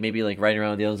like maybe like riding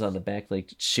around, the other's on the back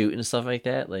like shooting and stuff like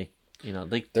that. Like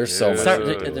like there's so much.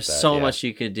 There's so much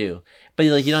you could do, but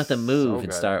like you don't have to move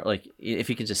and start. Like if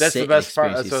you could just that's sit the best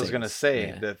part. That's what I was gonna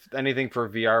say. Yeah. Anything for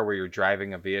VR where you're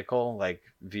driving a vehicle, like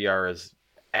VR is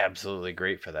absolutely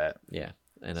great for that. Yeah,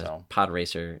 and a pod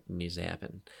racer needs to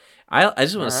happen. I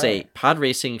just want to say pod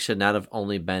racing should not have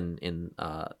only been in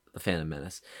the Phantom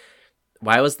Menace.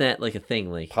 Why was that like a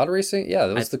thing? Like Pod racing? Yeah,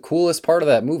 that was the coolest part of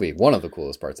that movie. One of the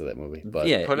coolest parts of that movie. But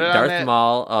yeah, Put it on Darth that-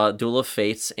 Maul, Duel of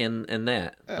Fates, and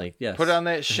that. Like yes, Put it on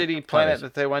that shitty planet racing.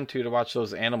 that they went to watch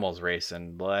those animals race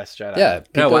in The Last Jedi. yeah,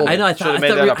 No, people, I know. I Should've thought,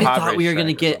 made that a pod we were race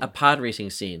gonna track or get a something. pod racing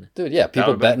scene. dude, yeah, people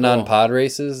would've been betting on cool. pod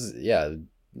races. Yeah,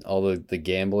 all the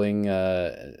gambling.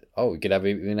 We could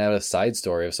even have a side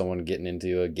story of someone getting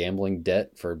into a gambling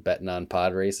debt for betting on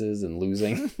pod races and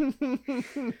losing.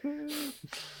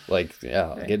 Like,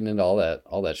 yeah, getting into all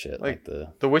that shit. Like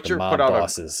The Witcher mob put out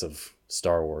bosses of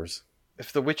Star Wars.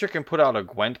 If The Witcher can put out a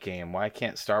Gwent game, why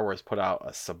can't Star Wars put out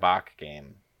a Sabacc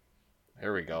game?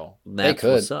 Here we go. That's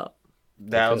could. what's up.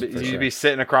 That could, for you'd sure. be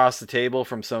sitting across the table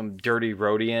from some dirty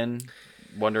Rhodian,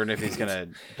 wondering if he's gonna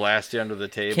blast you under the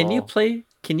table. Can you play?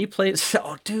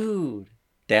 Oh, dude,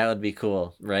 that would be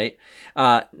cool, right?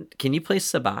 Can you play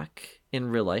Sabacc in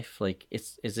real life? Like,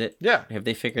 is it? Yeah. Have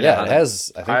they figured out? Yeah, how it to-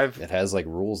 has. I think it has like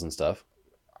rules and stuff.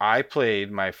 I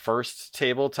played my first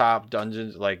tabletop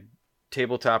dungeons, like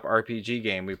tabletop RPG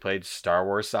game. We played Star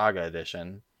Wars Saga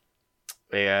Edition,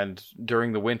 and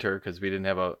during the winter, because we didn't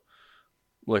have a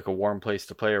warm place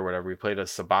to play or whatever, we played a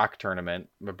Sabacc tournament.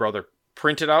 My brother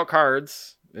printed out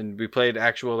cards, and we played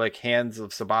actual like hands of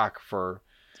Sabacc for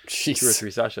 2 or Jeez,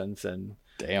 3 sessions, and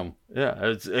damn. yeah,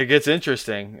 it gets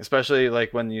interesting, especially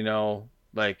like when you know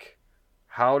like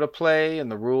how to play and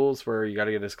the rules where you got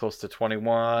to get as close to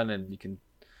 21 and you can,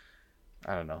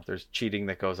 I don't know, there's cheating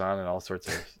that goes on and all sorts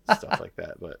of stuff like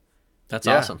that. But That's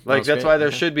yeah, awesome. like that's great. why there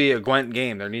Okay. should be a Gwent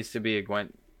game. There needs to be a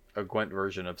Gwent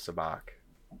version of Sabacc,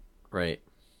 Right.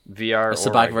 VR A or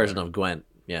Sabacc regular. version of Gwent.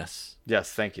 Yes.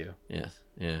 Yes, thank you. Yes.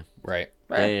 Yeah. Right.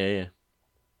 Yeah.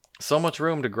 So much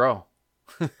room to grow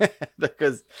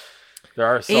because there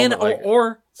are so And like,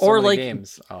 or so many like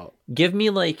games out. give me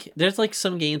like there's like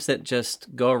some games that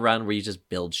just go around where you just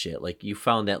build shit. Like you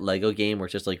found that Lego game where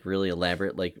it's just like really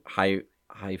elaborate, like high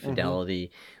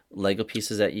fidelity Lego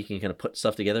pieces that you can kind of put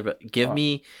stuff together. But give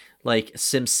me like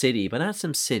Sim City, but not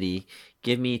Sim City.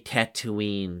 Give me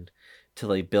Tatooine to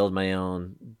like build my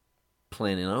own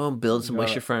planet. Oh, build some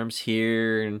moisture farms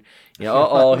here, and you know,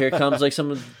 oh, here comes like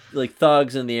some like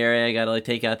thugs in the area. I gotta like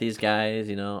take out these guys.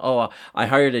 You know, oh, I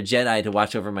hired a Jedi to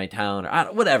watch over my town, or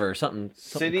whatever, something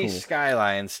City cool.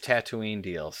 Skylines Tatooine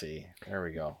DLC. There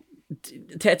we go.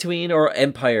 Tatooine or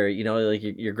Empire, you know, like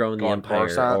you're growing the Going Empire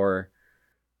Coruscant. or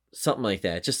something like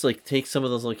that. Just like take some of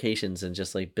those locations and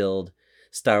just like build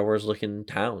Star Wars looking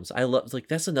towns. I love like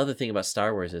that's another thing about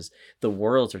Star Wars is the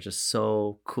worlds are just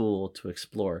so cool to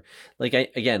explore. Like like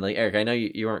Eric, I know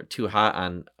you weren't too hot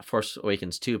on Force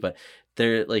Awakens 2, but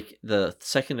they're like the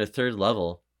second or third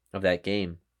level of that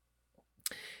game.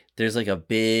 There's like a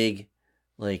big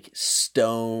like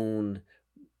stone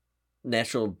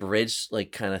natural bridge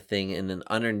like kind of thing, and then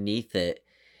underneath it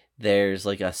there's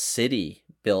like a city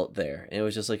built there, and it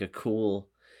was just like a cool,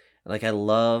 like I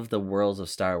love the worlds of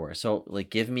Star Wars. So like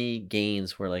give me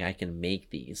games where like I can make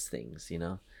these things, you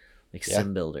know, like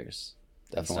sim builders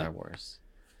in Definitely. Star Wars.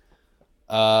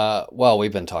 Well,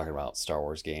 we've been talking about Star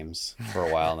Wars games for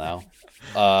a while now.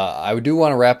 I do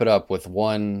want to wrap it up with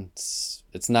one.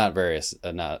 It's not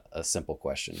not a simple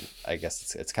question. I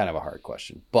guess it's kind of a hard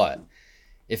question. But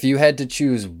if you had to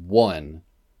choose one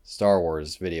Star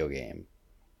Wars video game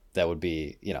that would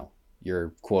be, you know, your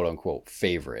quote unquote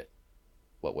favorite,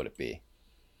 what would it be?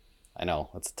 I know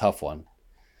that's a tough one.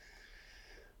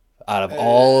 Out of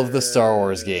all of the Star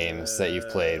Wars games that you've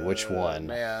played, which one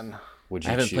Man. would you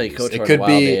I haven't choose? played KOTOR It in could a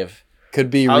while, be Dave. could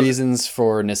be I was- reasons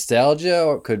for nostalgia,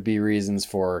 or it could be reasons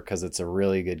for because it's a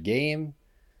really good game.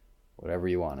 Whatever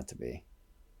you want it to be.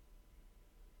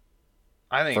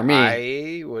 I think For me-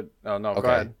 I would. Oh no, go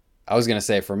ahead. I was gonna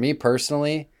say for me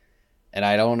personally, and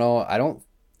I don't know.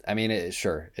 I mean,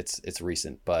 it's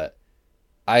recent, but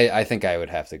I think I would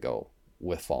have to go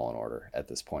with Fallen Order at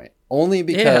this point, only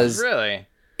because Really?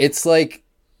 it's like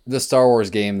the Star Wars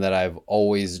game that I've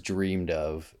always dreamed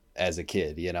of as a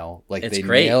kid. You know, like It's they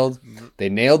great. nailed the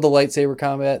lightsaber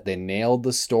combat, they nailed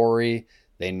the story,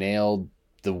 they nailed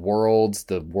the worlds,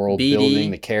 the world BD,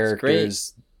 building, the it's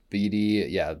characters. BD,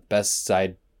 yeah, best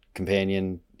side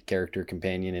character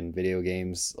companion in video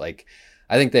games. Like,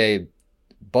 I think they,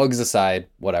 bugs aside,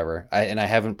 whatever. I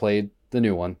haven't played the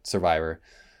new one, Survivor,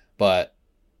 but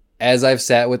as I've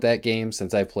sat with that game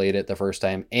since I played it the first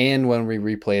time, and when we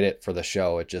replayed it for the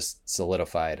show, it just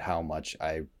solidified how much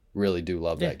I really do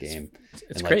love that game.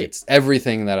 It's and great. It's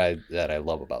everything that I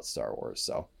love about Star Wars.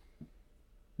 So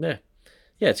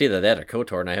Yeah, it's either that or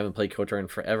KOTOR, and I haven't played KOTOR in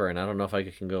forever, and I don't know if I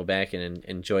can go back and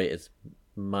enjoy it as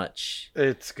much.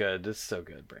 It's good. It's so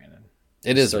good, Brandon.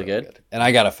 It is still really good? and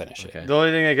I gotta finish Okay. The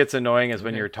only thing that gets annoying is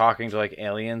when Okay. you're talking to like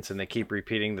aliens and they keep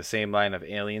repeating the same line of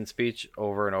alien speech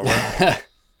over and over. it.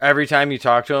 Every time you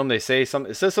talk to them, they say something.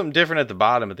 It says something different at the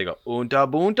bottom, but they go "unta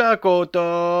bunta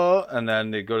koto," and then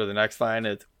they go to the next line.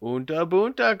 It's "unta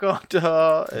bunta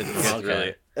koto."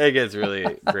 It gets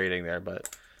really grating there. But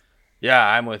yeah,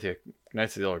 I'm with you.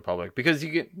 Knights of the Old Republic, because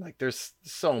you get like there's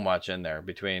so much in there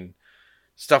between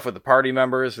stuff with the party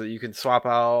members that you can swap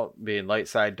out, being light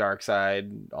side, dark side,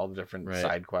 all the different Right.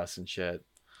 side quests and shit.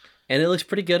 And it looks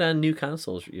pretty good on new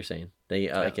consoles. You're saying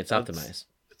they like it's optimized.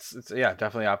 It's yeah,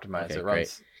 definitely optimized. Okay,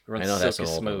 it runs I know that's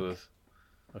silky an old one. smooth.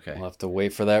 Okay. We'll have to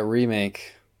wait for that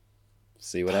remake.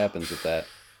 See what happens with that.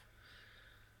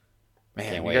 Man,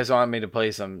 Can't you wait. guys want me to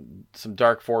play some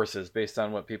Dark Forces based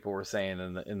on what people were saying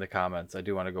in the comments. I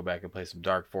do want to go back and play some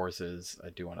Dark Forces. I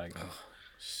do want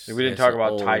to. We didn't talk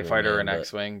about TIE Fighter and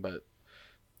X-Wing, but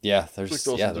Yeah, those there's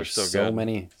ones are still so good.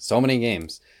 many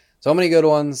games, so many good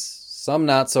ones. Some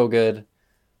not so good,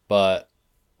 but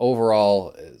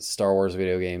overall, Star Wars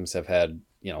video games have had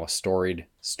a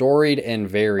storied and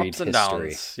varied ups and history.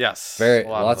 downs. Yes,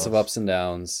 Lots of those. ups and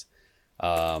downs.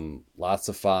 Lots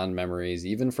of fond memories,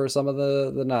 even for some of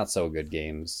the not so good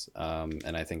games.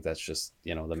 And I think that's just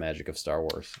the magic of Star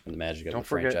Wars and the magic of the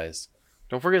franchise.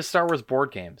 Don't forget Star Wars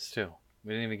board games too.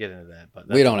 We didn't even get into that, but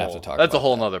We don't have to talk. That's about a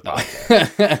whole that. nother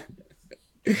podcast.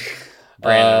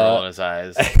 Brandon rolling his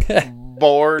eyes.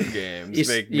 Board games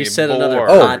make me you said bored. another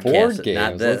Oh, podcast, board not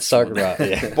games. this Let's talk one.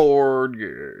 about board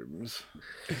games.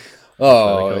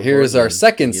 Oh, Like a here's board our game.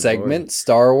 second Get segment: bored.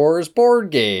 Star Wars board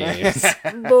games.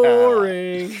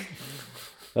 Boring.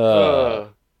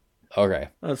 Okay.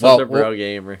 I'm such Well, a bro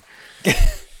gamer.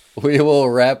 We will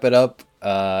wrap it up,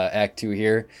 Act 2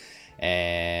 here,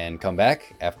 and come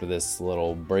back after this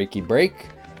little breaky break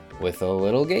with a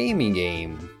little gamey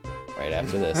game right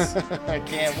after this. I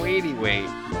can't wait.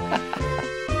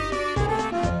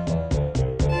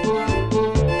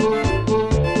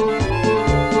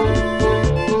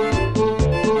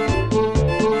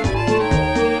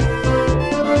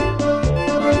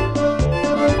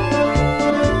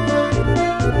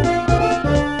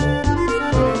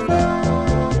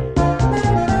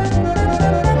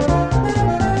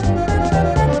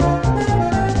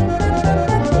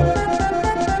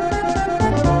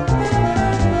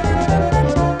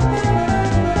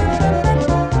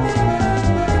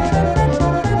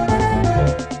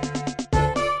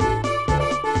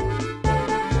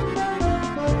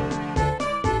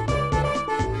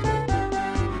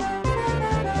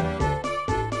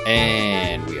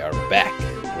 And we are back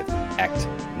with Act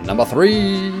number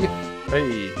 3.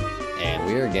 Hey. And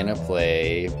we are going to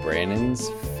play Brandon's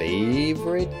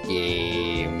favorite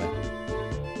game,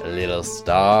 a little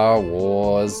Star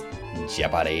Wars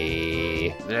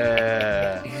Jeopardy.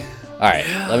 Yeah. All right,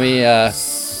 let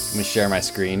me share my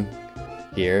screen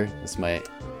here. This might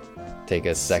take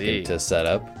a second to set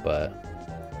up, but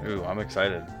Ooh, I'm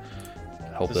excited.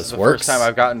 I hope This this is the works. first time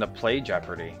I've gotten to play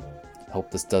Jeopardy. Hope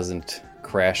this doesn't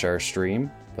crash our stream,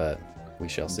 but we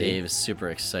shall see. Dave's super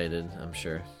excited, I'm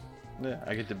sure. Yeah,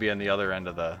 I get to be on the other end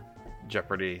of the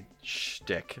Jeopardy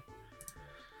shtick.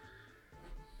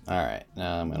 All right,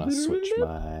 now I'm gonna switch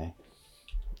my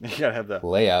You gotta have the.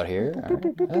 layout here. All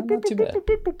right, not too bad.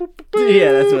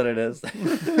 Yeah, that's what it is.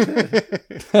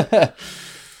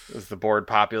 As the board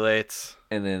populates.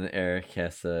 And then Eric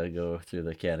has to go through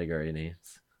the category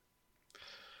names.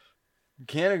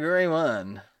 Category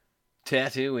 1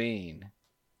 Tatooine.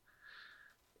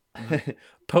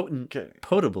 Potent Okay.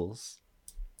 potables.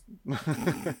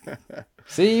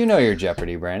 See, you know your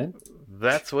Jeopardy, Brandon.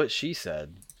 That's what she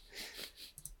said.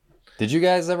 Did you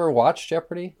guys ever watch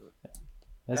Jeopardy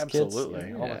as Absolutely.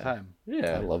 kids? All the time. I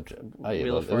Yeah. loved Jeopardy.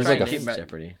 Wheel of It was Fortune like a keep and it-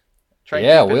 Jeopardy. Try and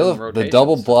yeah, keep it Wheel in of the rotations.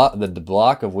 double block, the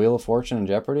block of Wheel of Fortune and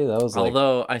Jeopardy. That was like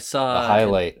Although I the saw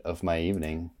highlight of my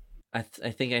evening. I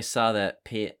think I saw that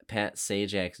Pat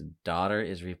Sajak's daughter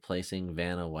is replacing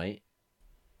Vanna White.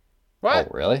 What?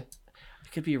 Oh, really? I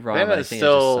could be wrong, but I Vanna's think I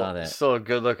just saw still that. still a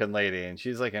good looking lady, and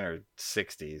she's like in her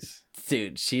 60s.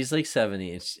 Dude, she's like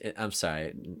 70. And I'm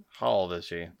sorry, How old is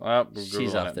she? Well, we're she's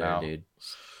Googling up it there, now. dude.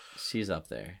 She's up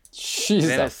there. She's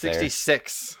Vanna's up there.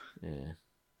 66. Yeah,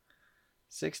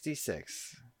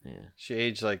 66. yeah, She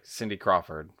aged like Cindy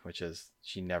Crawford, which is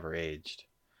she never aged.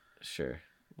 sure.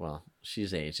 Well,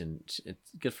 she's aged, and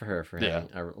it's good for her for Yeah.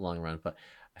 having a long run. But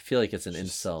I feel like it's an She's-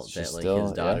 insult she's that like still-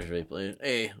 his daughter's yeah. replacing.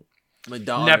 Hey, my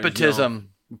daughter.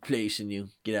 Nepotism. Replacing you.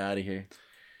 Get out of here.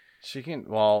 She can.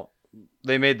 Well,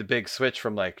 they made the big switch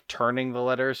from like turning the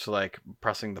letters to like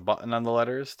pressing the button on the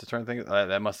letters to turn things.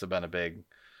 That must have been a big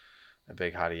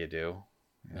how do you do?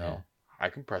 You know, I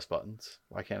can press buttons.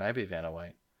 Why can't I be Vanna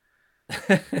White?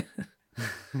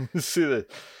 See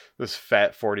this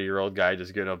fat 40-year-old guy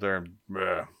just getting up there and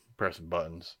pressing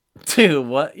buttons. Dude,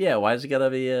 what? Yeah, why does it gotta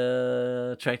be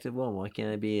a attractive woman? Why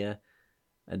can't it be a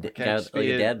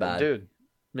dad bod? Dude.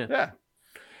 Yeah.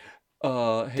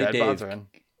 Hey Dad Dave, bods are in.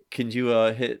 can you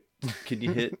hit? Can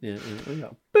you hit? Yeah.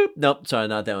 Boop. Nope, sorry,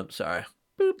 not that one. Sorry.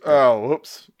 Boop. Oh,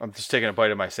 whoops! I'm just taking a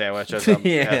bite of my sandwich as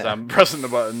I'm pressing the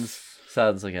buttons.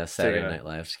 Sounds like a Saturday Night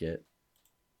Live skit.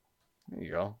 There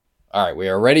you go. All right, we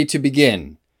are ready to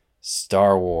begin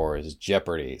Star Wars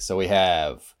Jeopardy. So we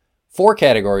have 4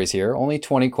 categories here, only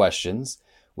 20 questions.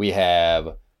 We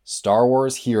have Star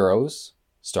Wars heroes,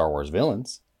 Star Wars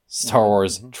villains, Star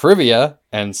Wars trivia,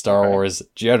 and Star Wars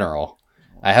general.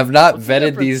 I have not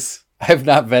vetted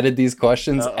these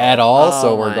questions at all,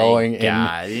 so we're going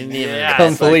in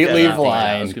completely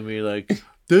blind. I was gonna be like,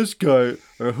 this guy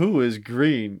or who is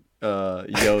green?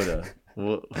 Yoda.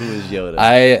 Who is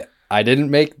Yoda? I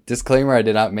didn't make disclaimer. I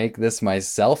did not make this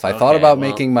myself. I thought about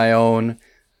making my own,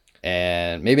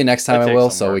 and maybe next time I will,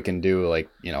 so we can do like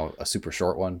a super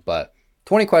short one. But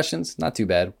 20 questions, not too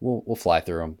bad. We'll fly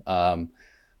through them.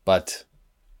 But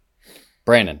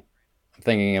Brandon, I'm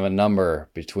thinking of a number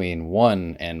between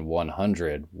 1 and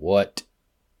 100. What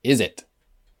is it?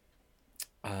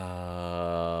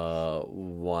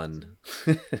 1.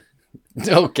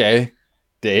 Okay,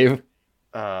 Dave.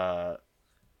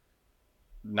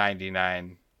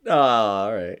 99. Oh,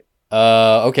 all right.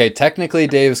 Okay, technically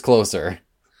Dave's closer.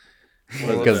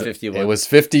 Because 51. It was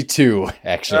 52,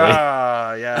 actually.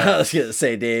 Yeah. I was gonna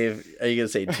say, Dave. Are you gonna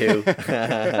say 2?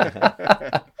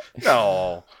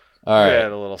 No. All right.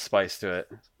 Add a little spice to it.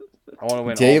 I want to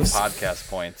win Dave's all the podcast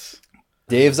points.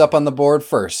 Dave's up on the board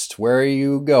first. Where are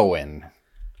you going?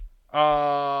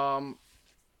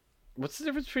 What's the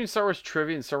difference between Star Wars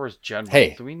trivia and Star Wars general?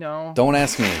 Hey, do we know? Don't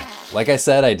ask me. Like I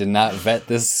said, I did not vet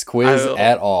this quiz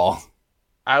at all.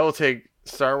 I will take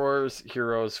Star Wars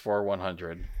heroes for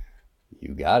 100.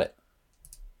 You got it.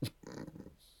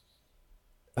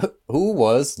 Who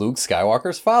was Luke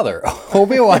Skywalker's father?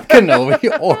 Obi-Wan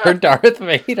Kenobi or Darth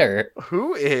Vader?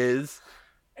 Who is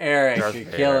Eric? Darth You're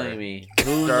Vader. killing me.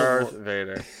 Darth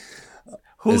Vader?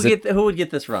 Who would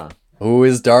get this wrong? Who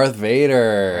is Darth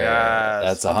Vader? Yes,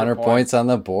 That's 100 points on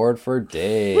the board for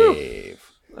Dave.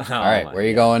 Oh, all right, where are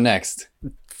you going next?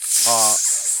 I'm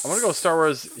going to go Star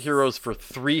Wars heroes for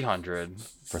 300.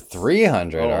 For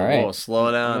 300, all right. Oh, slow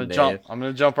down, Dave. I'm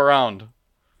going to jump around.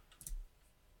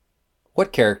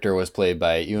 What character was played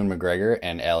by Ewan McGregor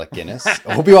and Alec Guinness?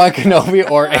 Obi-Wan Kenobi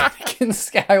or Anakin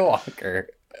Skywalker?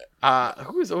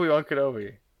 Who is Obi-Wan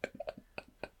Kenobi?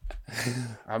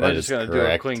 I'm That just is going to do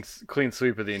a correct. clean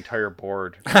sweep of the entire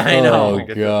board. I know. Oh,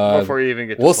 God. Before you even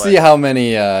get to We'll play. see how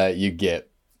many you get.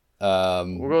 I'll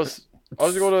just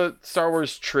go to Star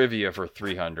Wars trivia for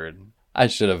 300. I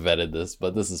should have vetted this,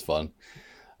 but this is fun.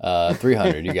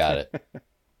 300, you got it.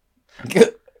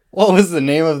 What was the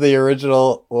name of the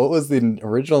original? What was the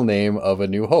original name of A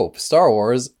New Hope? Star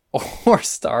Wars or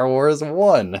Star Wars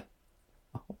 1?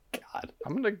 Oh God.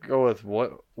 I'm gonna go with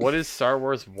what is Star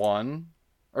Wars 1?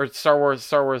 Or Star Wars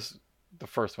the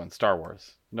first one, Star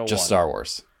Wars. No, Just 1. Star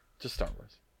Wars. Just Star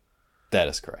Wars. That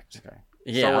is correct. Okay.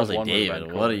 Yeah, Star I Wars was like, 1 would've been David,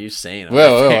 cool. what are you saying?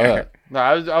 Whoa. No,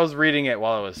 I was reading it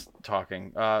while I was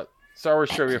talking. Star Wars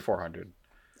trivia 400.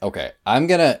 Okay, I'm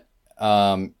gonna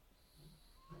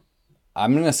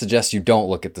suggest you don't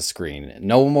look at the screen.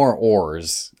 No more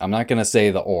ors. I'm not gonna say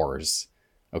the ors.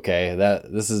 Okay,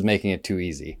 this is making it too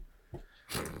easy.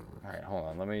 All right, hold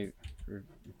on. Let me.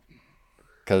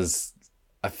 Because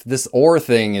this or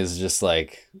thing is just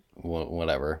like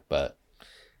whatever. But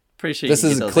Pretty sure this you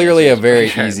can is get those clearly a answers very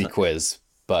from easy quiz.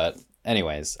 But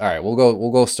anyways, all right,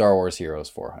 we'll go Star Wars Heroes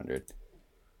 400.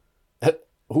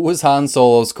 Who was Han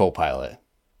Solo's co-pilot?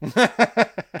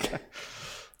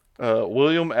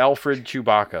 William Alfred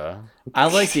Chewbacca. I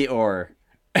like the or.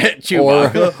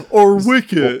 Chewbacca or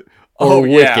Wicket. Oh,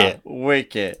 Wicket. yeah.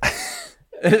 Wicket.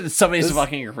 Somebody's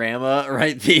fucking grandma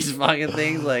write these fucking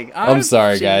things like I'm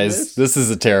sorry, guys. This is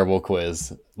a terrible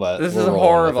quiz. But This we're is rolling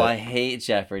horrible. with it. I hate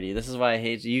Jeopardy. This is why I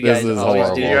hate you This guys. is Always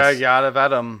horrible. do You this. gotta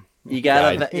vet them. You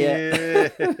gotta, yeah.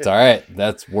 It's all right.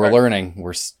 We're learning.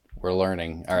 We're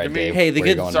learning. All right, Give me- Dave. Hey, the where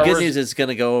you good going Star next? news is it's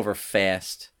gonna go over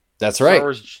fast. That's Star right.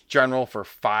 Wars General for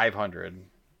 500.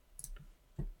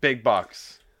 Big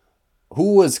bucks.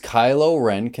 Who was Kylo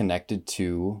Ren connected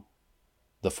to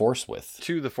the Force with?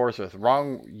 To the Force with.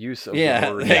 Wrong use of Yeah,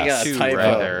 the word they got to typo.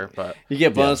 right there. But You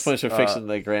get bonus Yes. points for fixing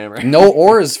the grammar. No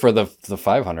ors for the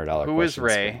 $500. who is questions.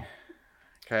 Rey?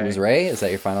 Okay. Who is Rey? Is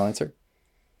that your final answer?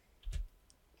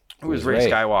 Who is Rey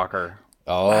Skywalker?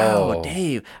 Oh, Wow,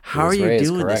 Dave, how are Louis you Ray is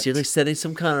doing this? You're correct. like setting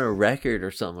some kind of record or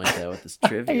something like that with this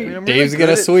trivia. I'm Dave's good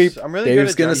gonna at- sweep. I'm really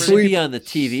Dave's good gonna at You Jeopardy. should be on the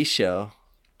TV show.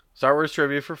 Star Wars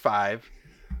trivia for 5.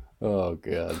 Oh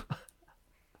god.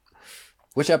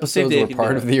 Which see if episodes Dave were can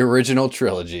part do of it. the original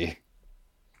trilogy?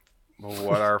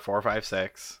 What are 4, 5,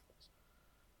 6?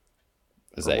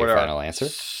 Is that What your are final answer?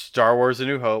 Star Wars: A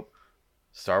New Hope,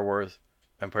 Star Wars: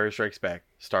 Empire Strikes Back,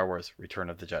 Star Wars: Return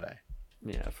of the Jedi.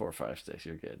 Yeah, 4, 5, 6.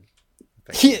 You're good.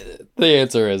 Yeah, the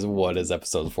answer is what is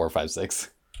episode 4, 5, 6?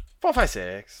 4, 5,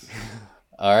 6.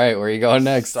 All right, where are you going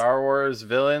next? Star Wars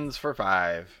villains for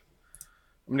 5.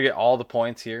 I'm gonna get all the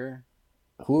points here.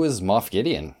 Who is Moff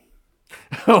Gideon?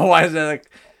 Why is that?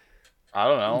 I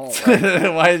don't know.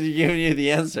 Like, Why is he giving you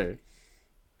the answer?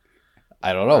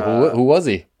 I don't know. Who was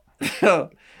he? Why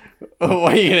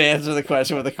are you gonna answer the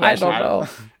question with a question? I don't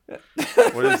know.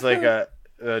 what is like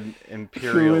an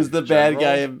imperial? Who is the bad general?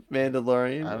 guy in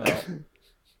Mandalorian? I don't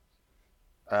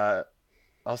know.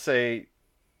 I'll say,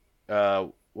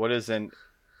 what is an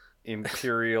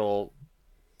imperial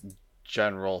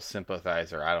general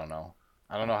sympathizer? I don't know.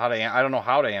 I don't know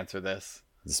how to answer this.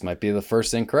 This might be the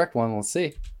first incorrect one. Let's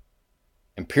see.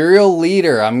 Imperial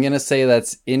leader. I'm gonna say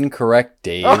that's incorrect,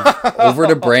 Dave. Over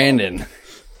to Brandon.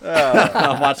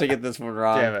 I'm watching get this one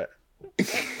wrong. Damn it.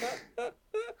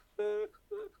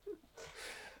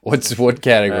 What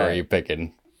category are you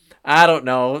picking? I don't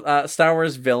know. Star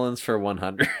Wars villains for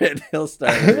 100. He'll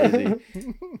start it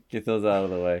easy. Get those out of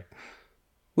the way.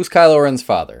 Who's Kylo Ren's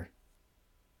father?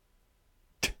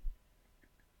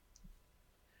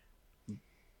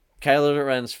 Kylo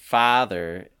Ren's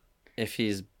father, if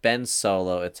he's Ben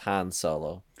Solo, it's Han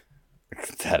Solo.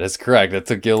 That is correct. That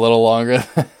took you a little longer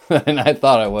than I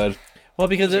thought it would. Well,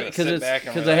 because Just gonna sit it's back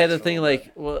and because I had to relax a think little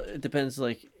like, well, it depends.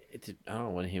 Like, I don't know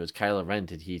when he was Kylo Ren.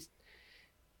 Did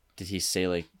he say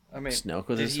like I mean, Snoke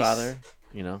was did his he father?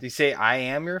 You know, Did he say I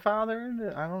am your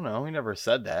father? I don't know. He never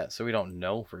said that, so we don't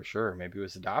know for sure. Maybe he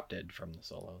was adopted from the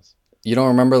Solos. You don't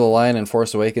remember the line in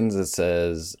Force Awakens that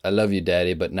says, "I love you,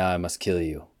 Daddy, but now I must kill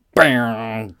you."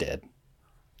 Bang! Dead.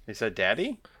 He said,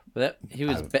 "Daddy." but he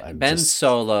was I'm Ben just-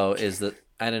 Solo. Is the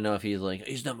I don't know if he's like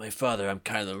he's not my father. I'm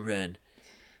Kylo Ren.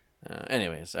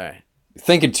 Anyways, all right.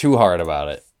 Thinking too hard about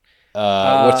it.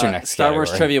 What's your next Star Wars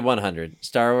category? Trivia 100.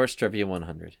 Star Wars Trivia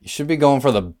 100. You should be going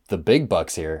for the big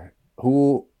bucks here.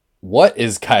 What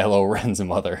is Kylo Ren's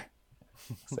mother?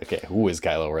 Okay, who is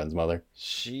Kylo Ren's mother?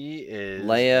 She is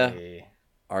Leia.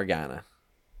 Organa.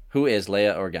 Who is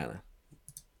Leia Organa?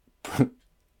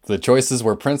 The choices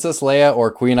were Princess Leia or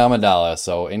Queen Amidala,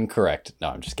 so incorrect. No,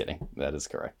 I'm just kidding. That is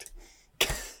correct.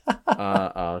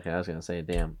 Oh, okay. I was gonna say,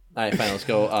 damn. All right, fine. Let's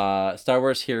go. Star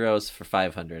Wars Heroes for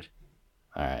 500.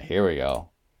 All right, here we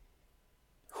go.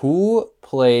 Who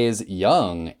plays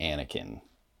young Anakin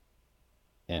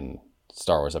in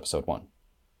Star Wars Episode 1?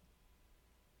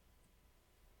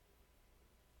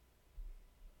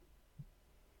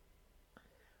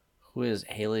 Who is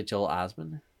Haley Joel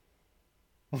Osment?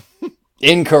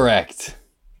 Incorrect.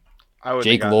 I wouldn't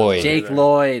Jake have gotten Lloyd. this Jake either.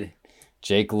 Lloyd.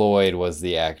 Jake Lloyd was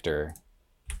the actor.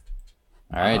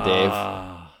 All right, Dave.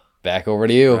 Ah, Back over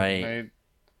to you. right. Right.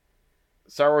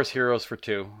 Star Wars Heroes for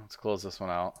 2. Let's close this one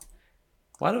out.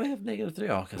 Why do we have -3?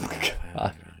 Oh,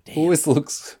 because Who is Luke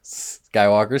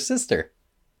Skywalker's sister?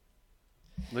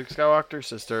 Luke Skywalker's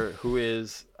sister, who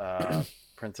is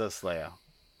Princess Leia.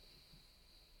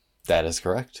 That is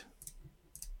correct.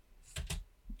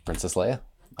 Princess Leia.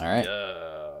 All right.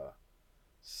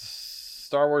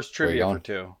 Star Wars Where you trivia for going?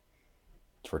 2.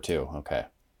 For 2. Okay.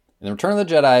 In the Return of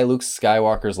the Jedi, Luke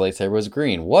Skywalker's lightsaber was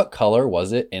green. What color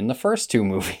was it in the first 2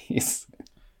 movies?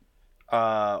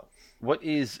 What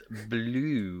is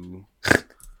blue?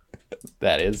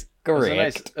 That is It was,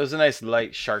 correct. it was a nice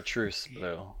light chartreuse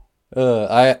blue.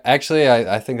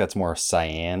 I think that's more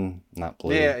cyan, not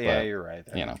blue. Yeah, but, you're right.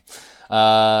 There. You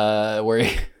know, where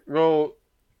you? Go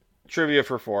trivia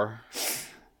for 4.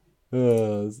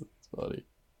 That's funny.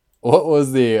 What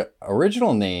was the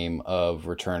original name of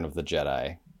Return of the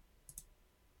Jedi?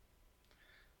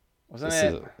 Wasn't This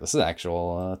it? is an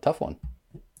actual tough one.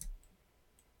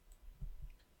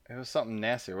 It was something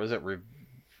nastier. Was it?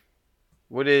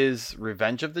 What is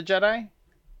Revenge of the Jedi?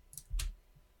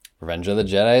 Revenge of the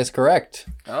Jedi is correct.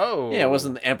 Oh, Yeah, it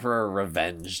wasn't the Emperor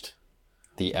Revenged.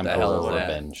 The hell Emperor is that?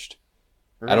 Revenged.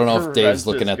 I don't know if Dave's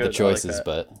looking at the choices,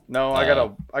 but no, I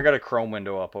got a Chrome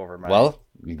window up over my. well,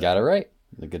 you got it right.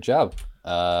 Good job.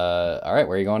 All right,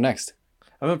 where are you going next?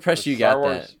 I'm impressed you Star got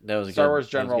Wars- that. That was a Star good. Wars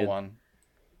that was General good. 1.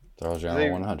 Star Wars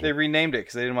General 100. They renamed it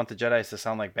because they didn't want the Jedi's to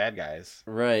sound like bad guys.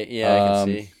 Right. Yeah, I can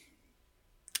see.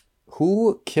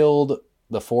 Who killed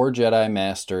the 4 Jedi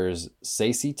Masters,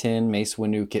 Saesee Tin, Mace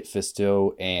Windu, Kit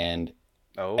Fisto, and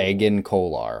Aegon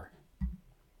Kolar.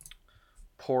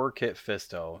 Poor Kit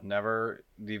Fisto. Never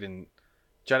even...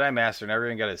 Jedi Master never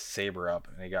even got his saber up,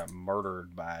 and he got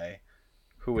murdered by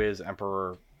who is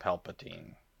Emperor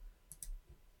Palpatine.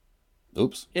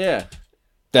 Oops. Yeah.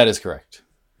 That is correct.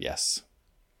 Yes.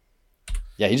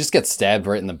 Yeah, he just gets stabbed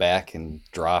right in the back and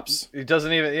drops. He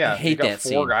doesn't even... Yeah, I hate got that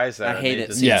 4 scene. guys there. I hate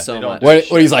it Yeah. so much. What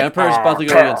he's like... Emperor's about to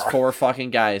go against 4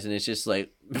 fucking guys, and it's just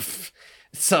like... it's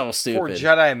so stupid. 4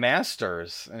 Jedi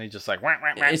Masters, and he just like... Wah,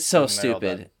 wah, wah, it's so and they're all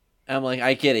dead. stupid. I'm like,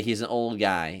 I get it. He's an old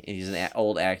guy, and he's an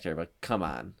old actor, but come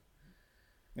on.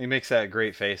 He makes that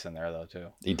great face in there, though, too.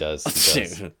 He does.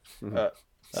 He does.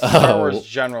 Star Wars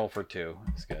General for 2.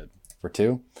 It's good. For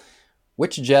 2?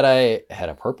 Which Jedi had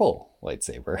a purple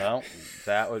lightsaber? Well,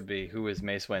 that would be who is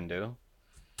Mace Windu.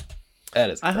 That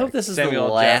is I correct. hope this is Samuel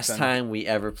the last Jackson. time we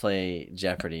ever play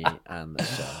Jeopardy on the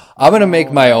show. I'm going to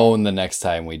make my own the next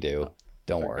time we do.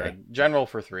 Don't worry. Okay. General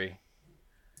for 3.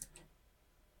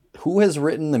 Who has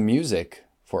written the music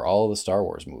for all the Star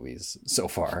Wars movies so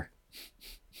far?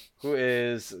 Who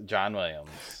is John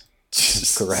Williams?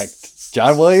 Correct.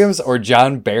 John Williams or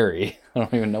John Barry? I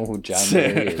don't even know who John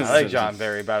Barry is. I like John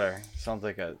Barry better. Sounds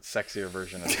like a sexier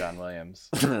version of John Williams.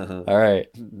 All right.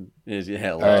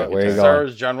 Yeah, All right, where you Star going?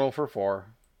 Wars General for 4.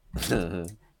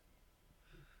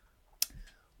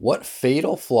 What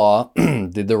fatal flaw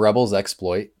did the rebels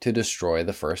exploit to destroy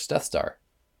the first Death Star?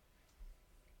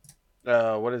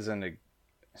 What is is it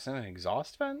an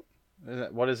exhaust vent?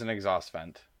 What is an exhaust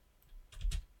vent?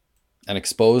 An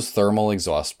exposed thermal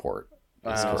exhaust port.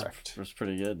 That's Wow. correct. That's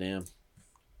pretty good, damn.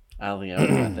 I don't think I would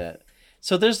have got that.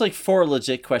 So there's like 4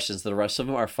 legit questions. The rest of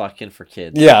them are fucking for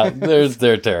kids. Yeah,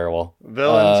 they're terrible.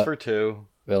 Villains for 2.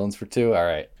 Villains for 2. All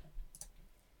right.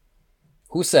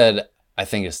 Who said, "I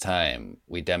think it's time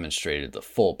we demonstrated the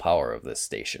full power of this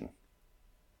station"?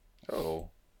 Oh.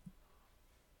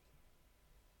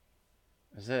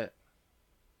 Is it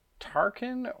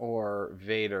Tarkin or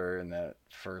Vader in that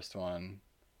first one?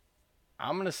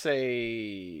 I'm going to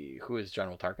say, who is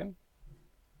General Tarkin?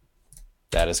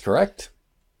 That is correct.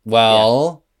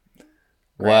 Well,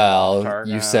 Tarkin.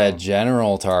 you said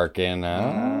General Tarkin. I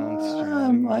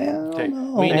don't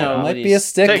know. We know Might that be a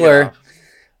he's- Take it stickler. off.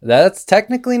 That's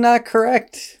technically not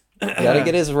correct. You gotta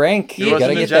get his rank. He You gotta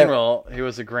wasn't a get general. He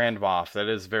was a Grand Moff. That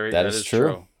is That is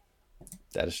true.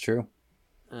 That is true.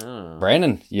 Oh.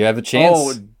 Brandon, you have a chance.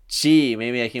 Oh, gee,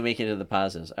 maybe I can make it to the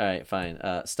positives. All right, fine.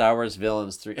 Star Wars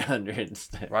Villains 300.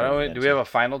 Why don't we? Do we have a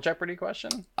final Jeopardy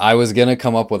question? I was gonna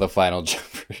come up with a final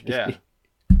Jeopardy. Yeah.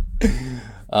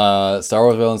 Star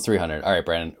Wars Villains 300. All right,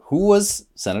 Brandon. Who was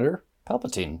Senator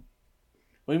Palpatine?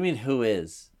 What do you mean, who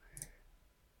is?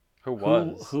 Who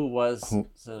was? Who was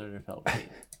Senator Palpatine?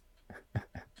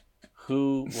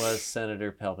 Who was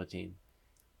Senator Palpatine?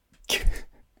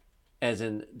 As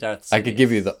in Darth Sidious. I could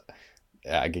give you the.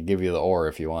 Yeah, I could give you the or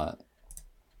if you want.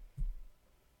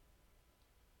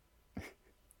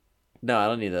 No, I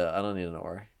don't need an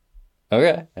or.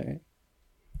 Okay. All right.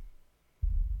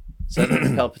 Senator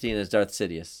Palpatine is Darth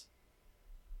Sidious.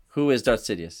 Who is Darth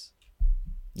Sidious?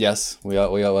 Yes, we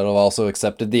would have also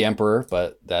accepted the Emperor,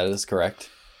 but that is correct.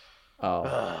 Oh,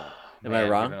 am I Man,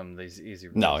 wrong? giving him these easy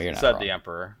No, rules. you're not Said wrong. the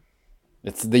Emperor.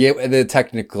 It's the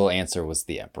technical answer was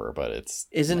the Emperor, but it's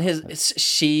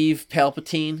Sheev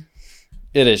Palpatine?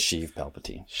 it is Sheev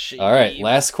Palpatine. Sheev. All right,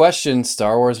 last question.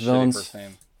 Star Wars Shitty Villains first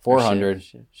name. 400.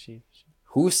 Sheev.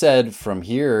 Who said, "From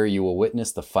here you will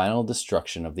witness the final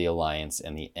destruction of the Alliance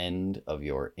and the end of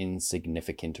your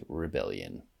insignificant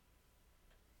rebellion"?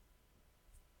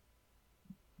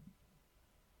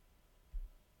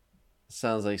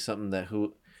 Sounds like something that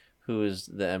who is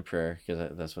the Emperor,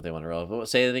 because that's what they want to roll. But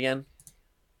say it again.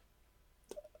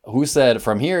 Who said,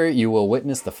 "From here you will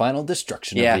witness the final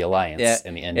destruction Yeah, of the Alliance yeah,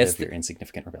 and the end it's of your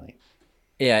insignificant rebellion"?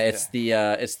 Yeah, it's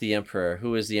the Emperor.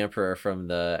 Who is the Emperor from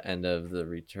the end of the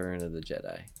Return of the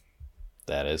Jedi?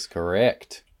 That is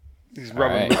correct. He's All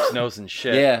rubbing right. Luke's nose and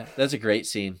shit. Yeah, that's a great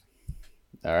scene.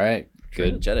 All right.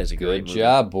 Return of the Jedi is a great Good movie.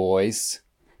 job, boys.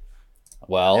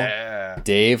 Well, Yeah.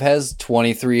 Dave has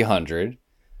 2,300.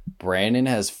 Brandon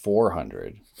has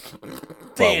 400.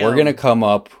 But Damn. we're going to come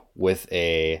up with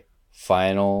a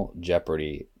final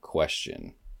Jeopardy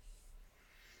question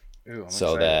Ooh, I'm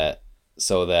so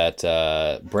excited.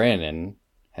 that Brandon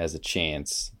has a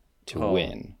chance to Oh,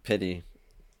 win. Pity.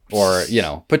 Or,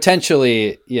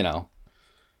 potentially,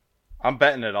 I'm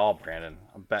betting it all, Brandon.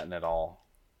 I'm betting it all.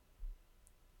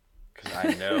 Because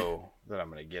I know that I'm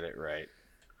going to get it right.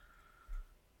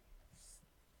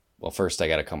 well, first I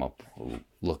got to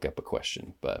look up a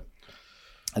question, but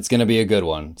It's gonna be a good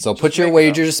one. So Just put your make it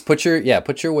wagers.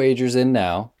 Put your wagers in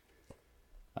now.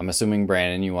 I'm assuming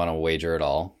Brandon, you want to wager it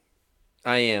all.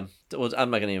 I am. Well, I'm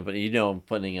not gonna even. But I'm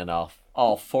putting in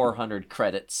all 400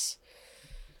 credits.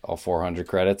 All 400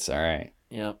 credits. All right.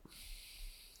 Yep.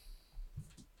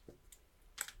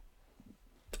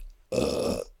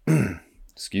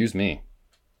 Excuse me.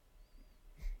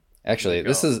 Actually,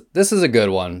 this is a good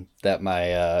one that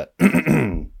my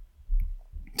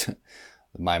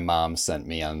my mom sent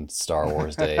me on Star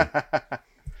Wars Day.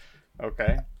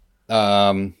 Okay.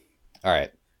 All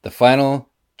right. The final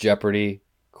Jeopardy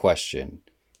question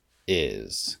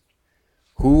is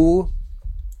who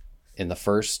in the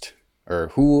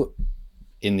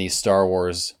Star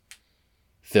Wars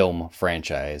film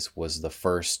franchise was the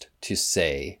first to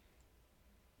say,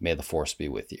 "May the Force be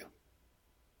with you"?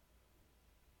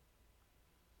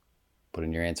 Put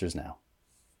in your answers now.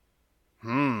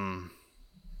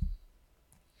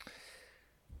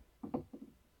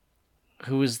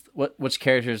 Who was which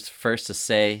character is first to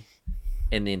say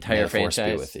in the entire May the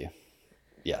franchise? Force be with you.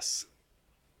 Yes.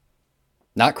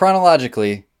 Not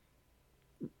chronologically.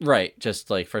 Right, just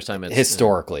like first time it's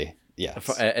Historically, yes.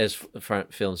 as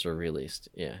films were released.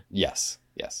 Yeah. Yes.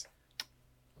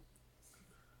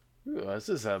 Ooh, this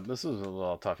is a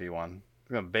little toughy one.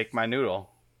 I'm gonna bake my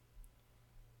noodle.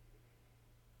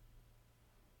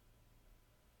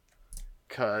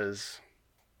 Cause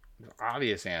the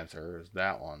obvious answer is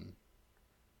that one.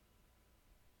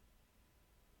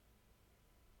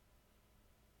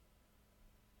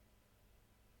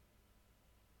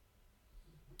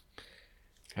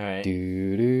 All right.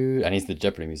 I need the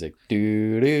Jeopardy music.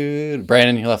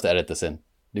 Brandon, you'll have to edit this in.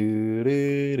 I'm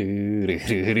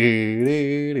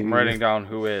writing down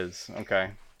who is.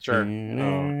 Okay, sure. Oh,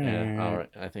 yeah. All right.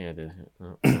 I think I did.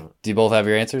 Do you both have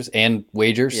your answers and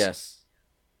wagers? Yes.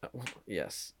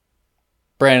 Yes.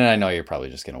 Brandon, I know you're probably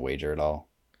just going to wager it all.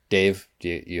 Dave,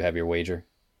 do you have your wager?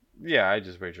 Yeah, I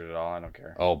just wagered it all. I don't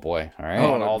care. Oh boy. All right. I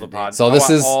want all the pod. So I this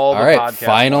want is all all the right. podcast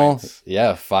Final. points.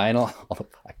 Yeah. Final. All the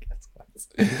podcast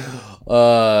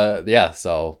points. Yeah.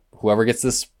 So whoever gets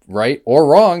this right or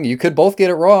wrong, you could both get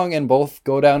it wrong and both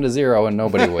go down to 0 and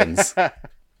nobody wins. Now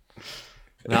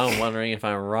I'm wondering if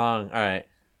I'm wrong. All right.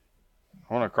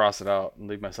 I want to cross it out and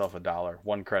leave myself $1.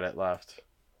 1 credit left.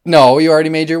 No, you already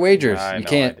made your wagers. I You know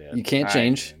can't. I did. You can't I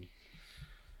change. did.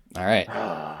 All right.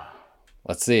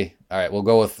 Let's see. All right, we'll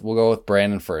go with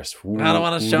Brandon first. I don't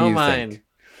want to show mine.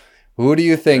 Who do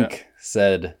you think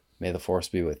said, "May the Force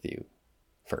be with you"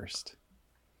 first?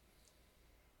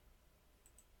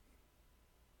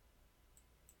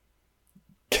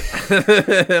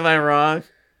 Am I wrong?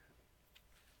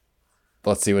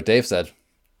 Let's see what Dave said,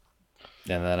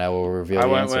 and then I will reveal the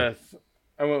answer.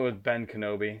 I went with Ben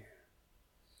Kenobi.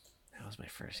 That was my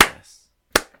first guess.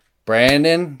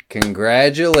 Brandon,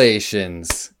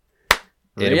 congratulations!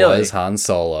 Really? It was Han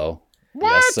Solo. What?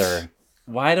 Yes, sir.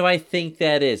 Why do I think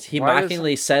that is? He Why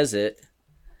mockingly says it.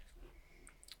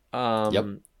 Yep.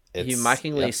 He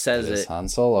mockingly says it. it. Is Han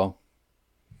Solo.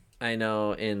 I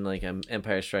know in like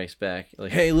Empire Strikes Back.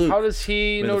 Like, hey Luke. How does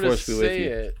he May the know to Force be with say you.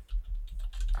 it?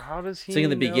 How does he? It's like in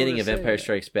the beginning know of to say Empire it?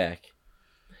 Strikes Back.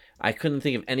 I couldn't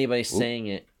think of anybody saying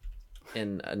it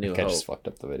in A New I Hope. just fucked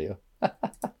up the video.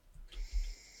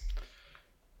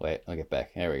 Wait, I'll get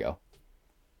back. There we go.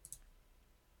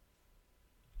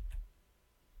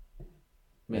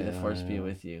 May the Force be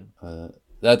with you.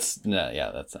 That's not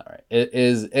right. It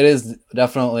is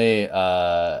definitely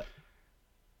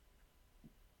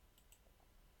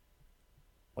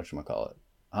whatchamacallit?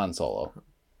 Han Solo.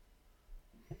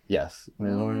 Yes. May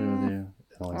the Lord be with you.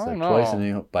 It only said twice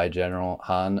in the by General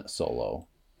Han Solo.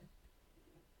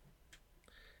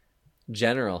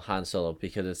 General Han Solo,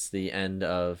 because it's the end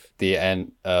of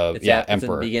Emperor. it's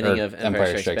the beginning of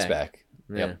Empire Strikes Back.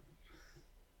 Yep.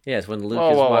 Yeah, it's when Luke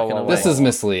Whoa, is whoa, walking whoa, away. This is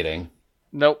misleading.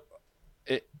 Nope.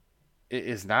 It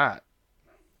is not.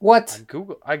 What?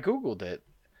 I googled it.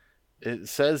 It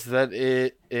says that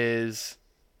it is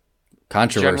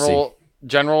Controversy.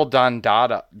 General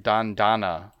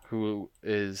Dana, who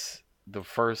is the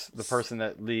person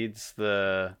that leads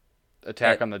the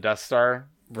attack on the Death Star.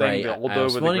 Right. The old I dude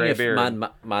was with the wondering gray if beard. Mon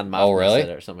Mothma Oh, really? said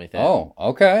it or something like that. Oh,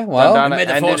 okay. Well, Dun, dun, May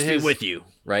the ended Force be his- with you.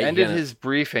 Right. Ended his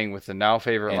briefing with the now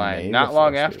favorite And may line. the Not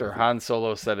long Force be after, with you. Han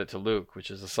Solo said it to Luke, which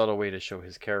is a subtle way to show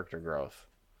his character growth.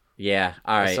 Yeah.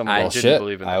 All right. Some I bullshit. well, didn't shit.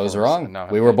 believe in the I was Force, wrong. and now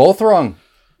We have were faith. both wrong.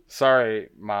 Sorry,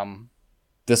 Mom.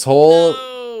 This whole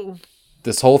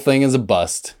Oh. thing is a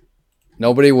bust.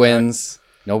 Nobody wins.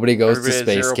 Nobody goes to Everybody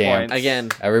has space 0 camp. points. Again.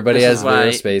 Everybody This has is why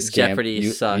zero space Jeopardy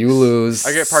camp. sucks. You lose.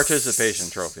 I get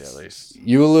participation trophy at least.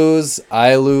 You lose.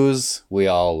 I lose. We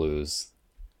all lose.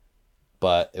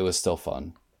 But it was still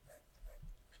fun.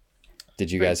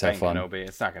 Did you guys have fun? Kenobi.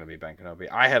 It's not going to be Ben Kenobi.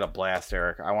 I had a blast,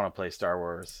 Eric. I want to play Star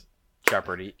Wars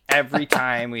Jeopardy every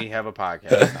time we have a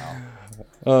podcast now.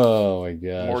 Oh my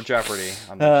god! More Jeopardy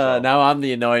on the show. Now I'm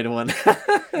the annoyed one.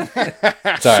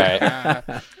 It's all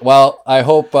right. Well, I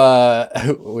hope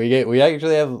we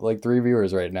actually have like 3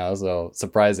 viewers right now. So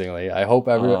surprisingly, I hope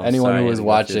anyone who was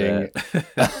watching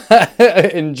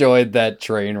enjoyed that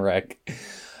train wreck.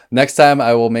 Next time,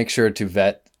 I will make sure to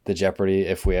vet the Jeopardy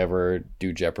if we ever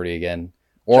do Jeopardy again.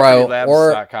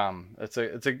 JeopardyLabs.com. It's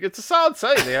a solid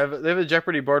site. They have a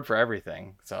Jeopardy board for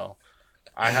everything. So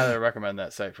I highly recommend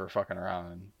that site for fucking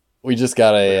around. We just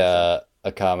got a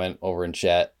comment over in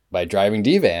chat by Driving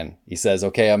D-Van. He says,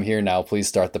 "Okay, I'm here now. Please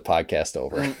start the podcast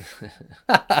over."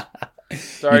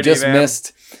 Sorry, you just D-Van.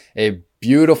 missed a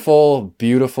beautiful,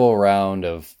 beautiful round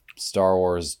of Star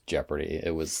Wars Jeopardy.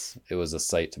 It was a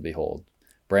sight to behold.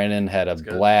 Brandon had a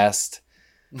blast.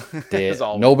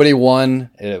 Nobody won.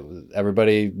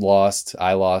 Everybody lost.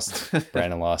 I lost.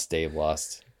 Brandon lost. Dave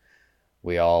lost.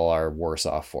 We all are worse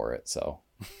off for it. So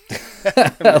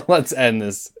let's end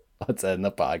this. Let's end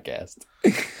the podcast.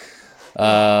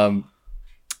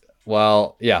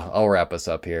 Well, yeah, I'll wrap us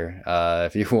up here.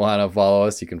 If you want to follow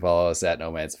us, you can follow us at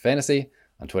Nomads of Fantasy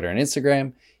on Twitter and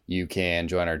Instagram. You can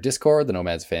join our Discord, the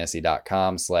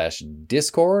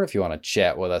nomadsfantasy.com/Discord, if you want to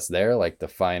chat with us there, like the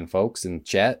fine folks in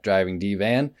chat, Driving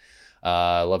D-Van.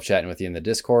 I love chatting with you in the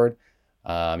Discord.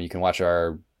 You can watch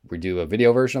we do a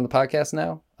video version of the podcast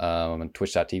now on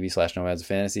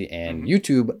twitch.tv/nomadsoffantasy and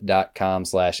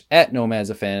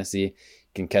youtube.com/@nomadsoffantasy. You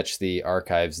can catch the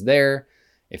archives there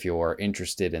if you're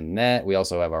interested in that. We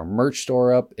also have our merch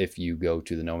store up. If you go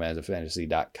to the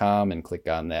nomadsoffantasy.com and click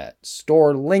on that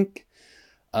store link.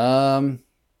 Is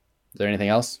there anything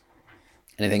else?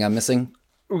 Anything I'm missing?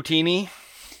 Utini,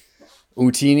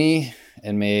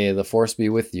 and may the force be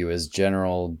with you, as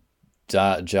General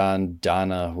John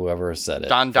Donna, whoever said it.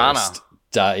 Don Donna.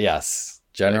 Yes,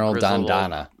 General Don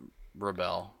Donna.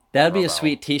 Rebel. That'd be a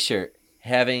sweet T-shirt.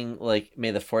 Having like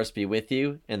 "May the Force be with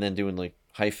you," and then doing like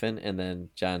hyphen and then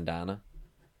John Donna.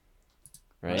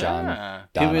 Right. John Yeah.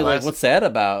 People be Donna. like, "What's that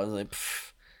about?" I was like,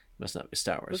 must not be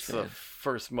Star Wars That's fan. the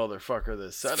first motherfucker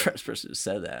that said It's the first person who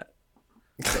said that.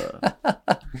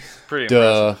 Pretty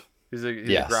Duh.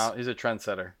 impressive. He's a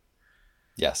trendsetter.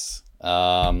 Yes.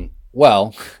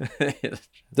 Well,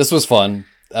 this was fun.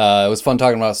 It was fun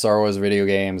talking about Star Wars video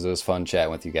games. It was fun chatting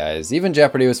with you guys. Even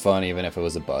Jeopardy was fun, even if it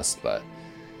was a bust. But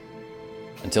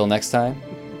until next time,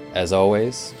 as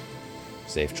always,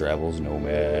 safe travels,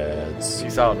 nomads.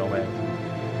 Peace out, Nomad.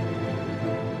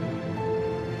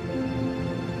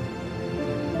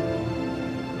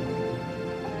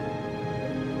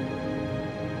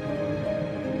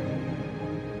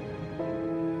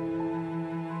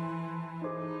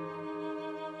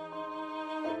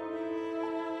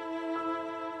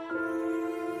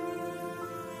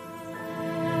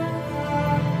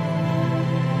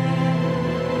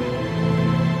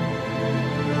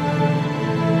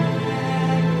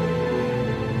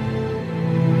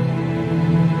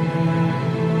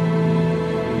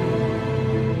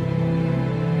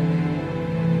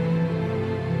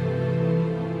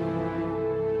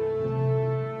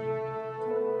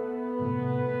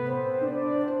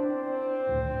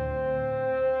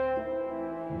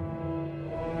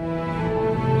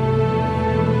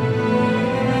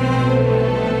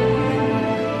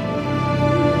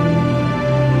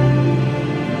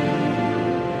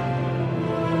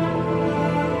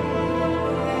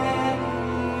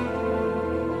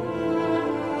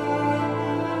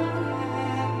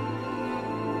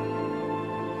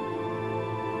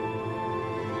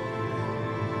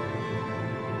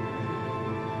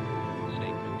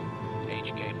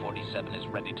 Is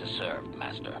ready to serve,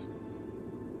 Master.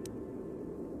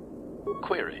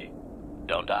 Query.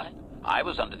 Don't I? I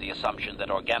was under the assumption that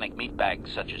organic meat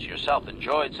bags such as yourself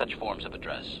enjoyed such forms of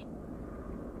address.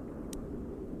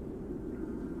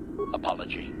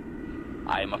 Apology.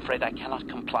 I am afraid I cannot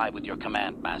comply with your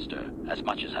command, Master, as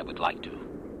much as I would like to.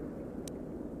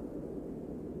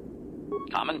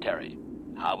 Commentary.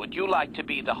 How would you like to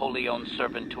be the wholly owned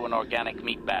servant to an organic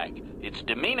meat bag? It's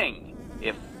demeaning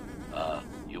if,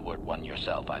 you were one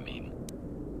yourself, I mean.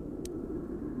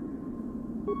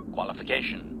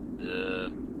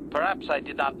 Qualification. Perhaps I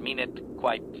did not mean it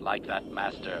quite like that,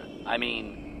 Master. I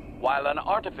mean, while an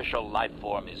artificial life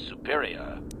form is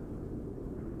superior.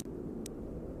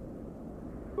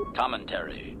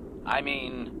 Commentary. I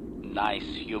mean, nice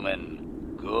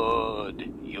human.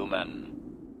 Good human.